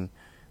exciting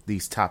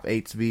these top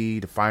 8s be,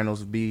 the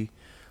finals be.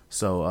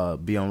 So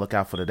be on the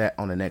lookout for that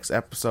on the next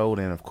episode,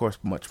 and of course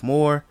much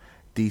more.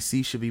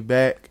 DC should be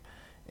back,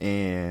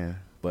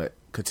 but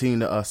continue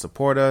to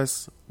support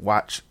us.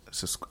 Watch,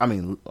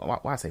 why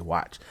I say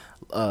watch?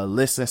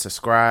 Listen,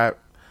 subscribe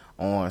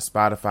on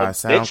Spotify,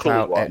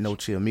 SoundCloud at No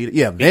Chill Media.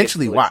 Yeah,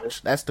 eventually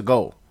watch. That's the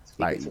goal.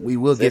 Like, we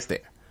will get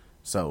there.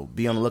 So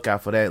be on the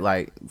lookout for that.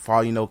 Like, for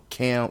all you know,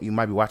 Cam, you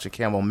might be watching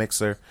Cam on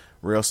Mixer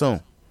real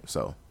soon.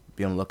 So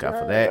be on the lookout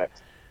for that.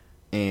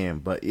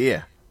 But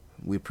yeah,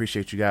 we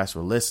appreciate you guys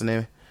for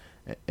listening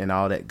and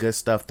all that good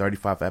stuff.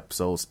 35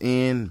 episodes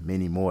in,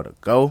 many more to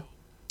go.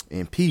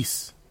 And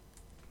peace.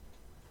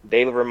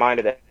 Daily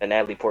reminder that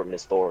Natalie Portman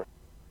is Thor.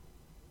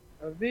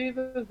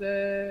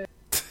 Aviva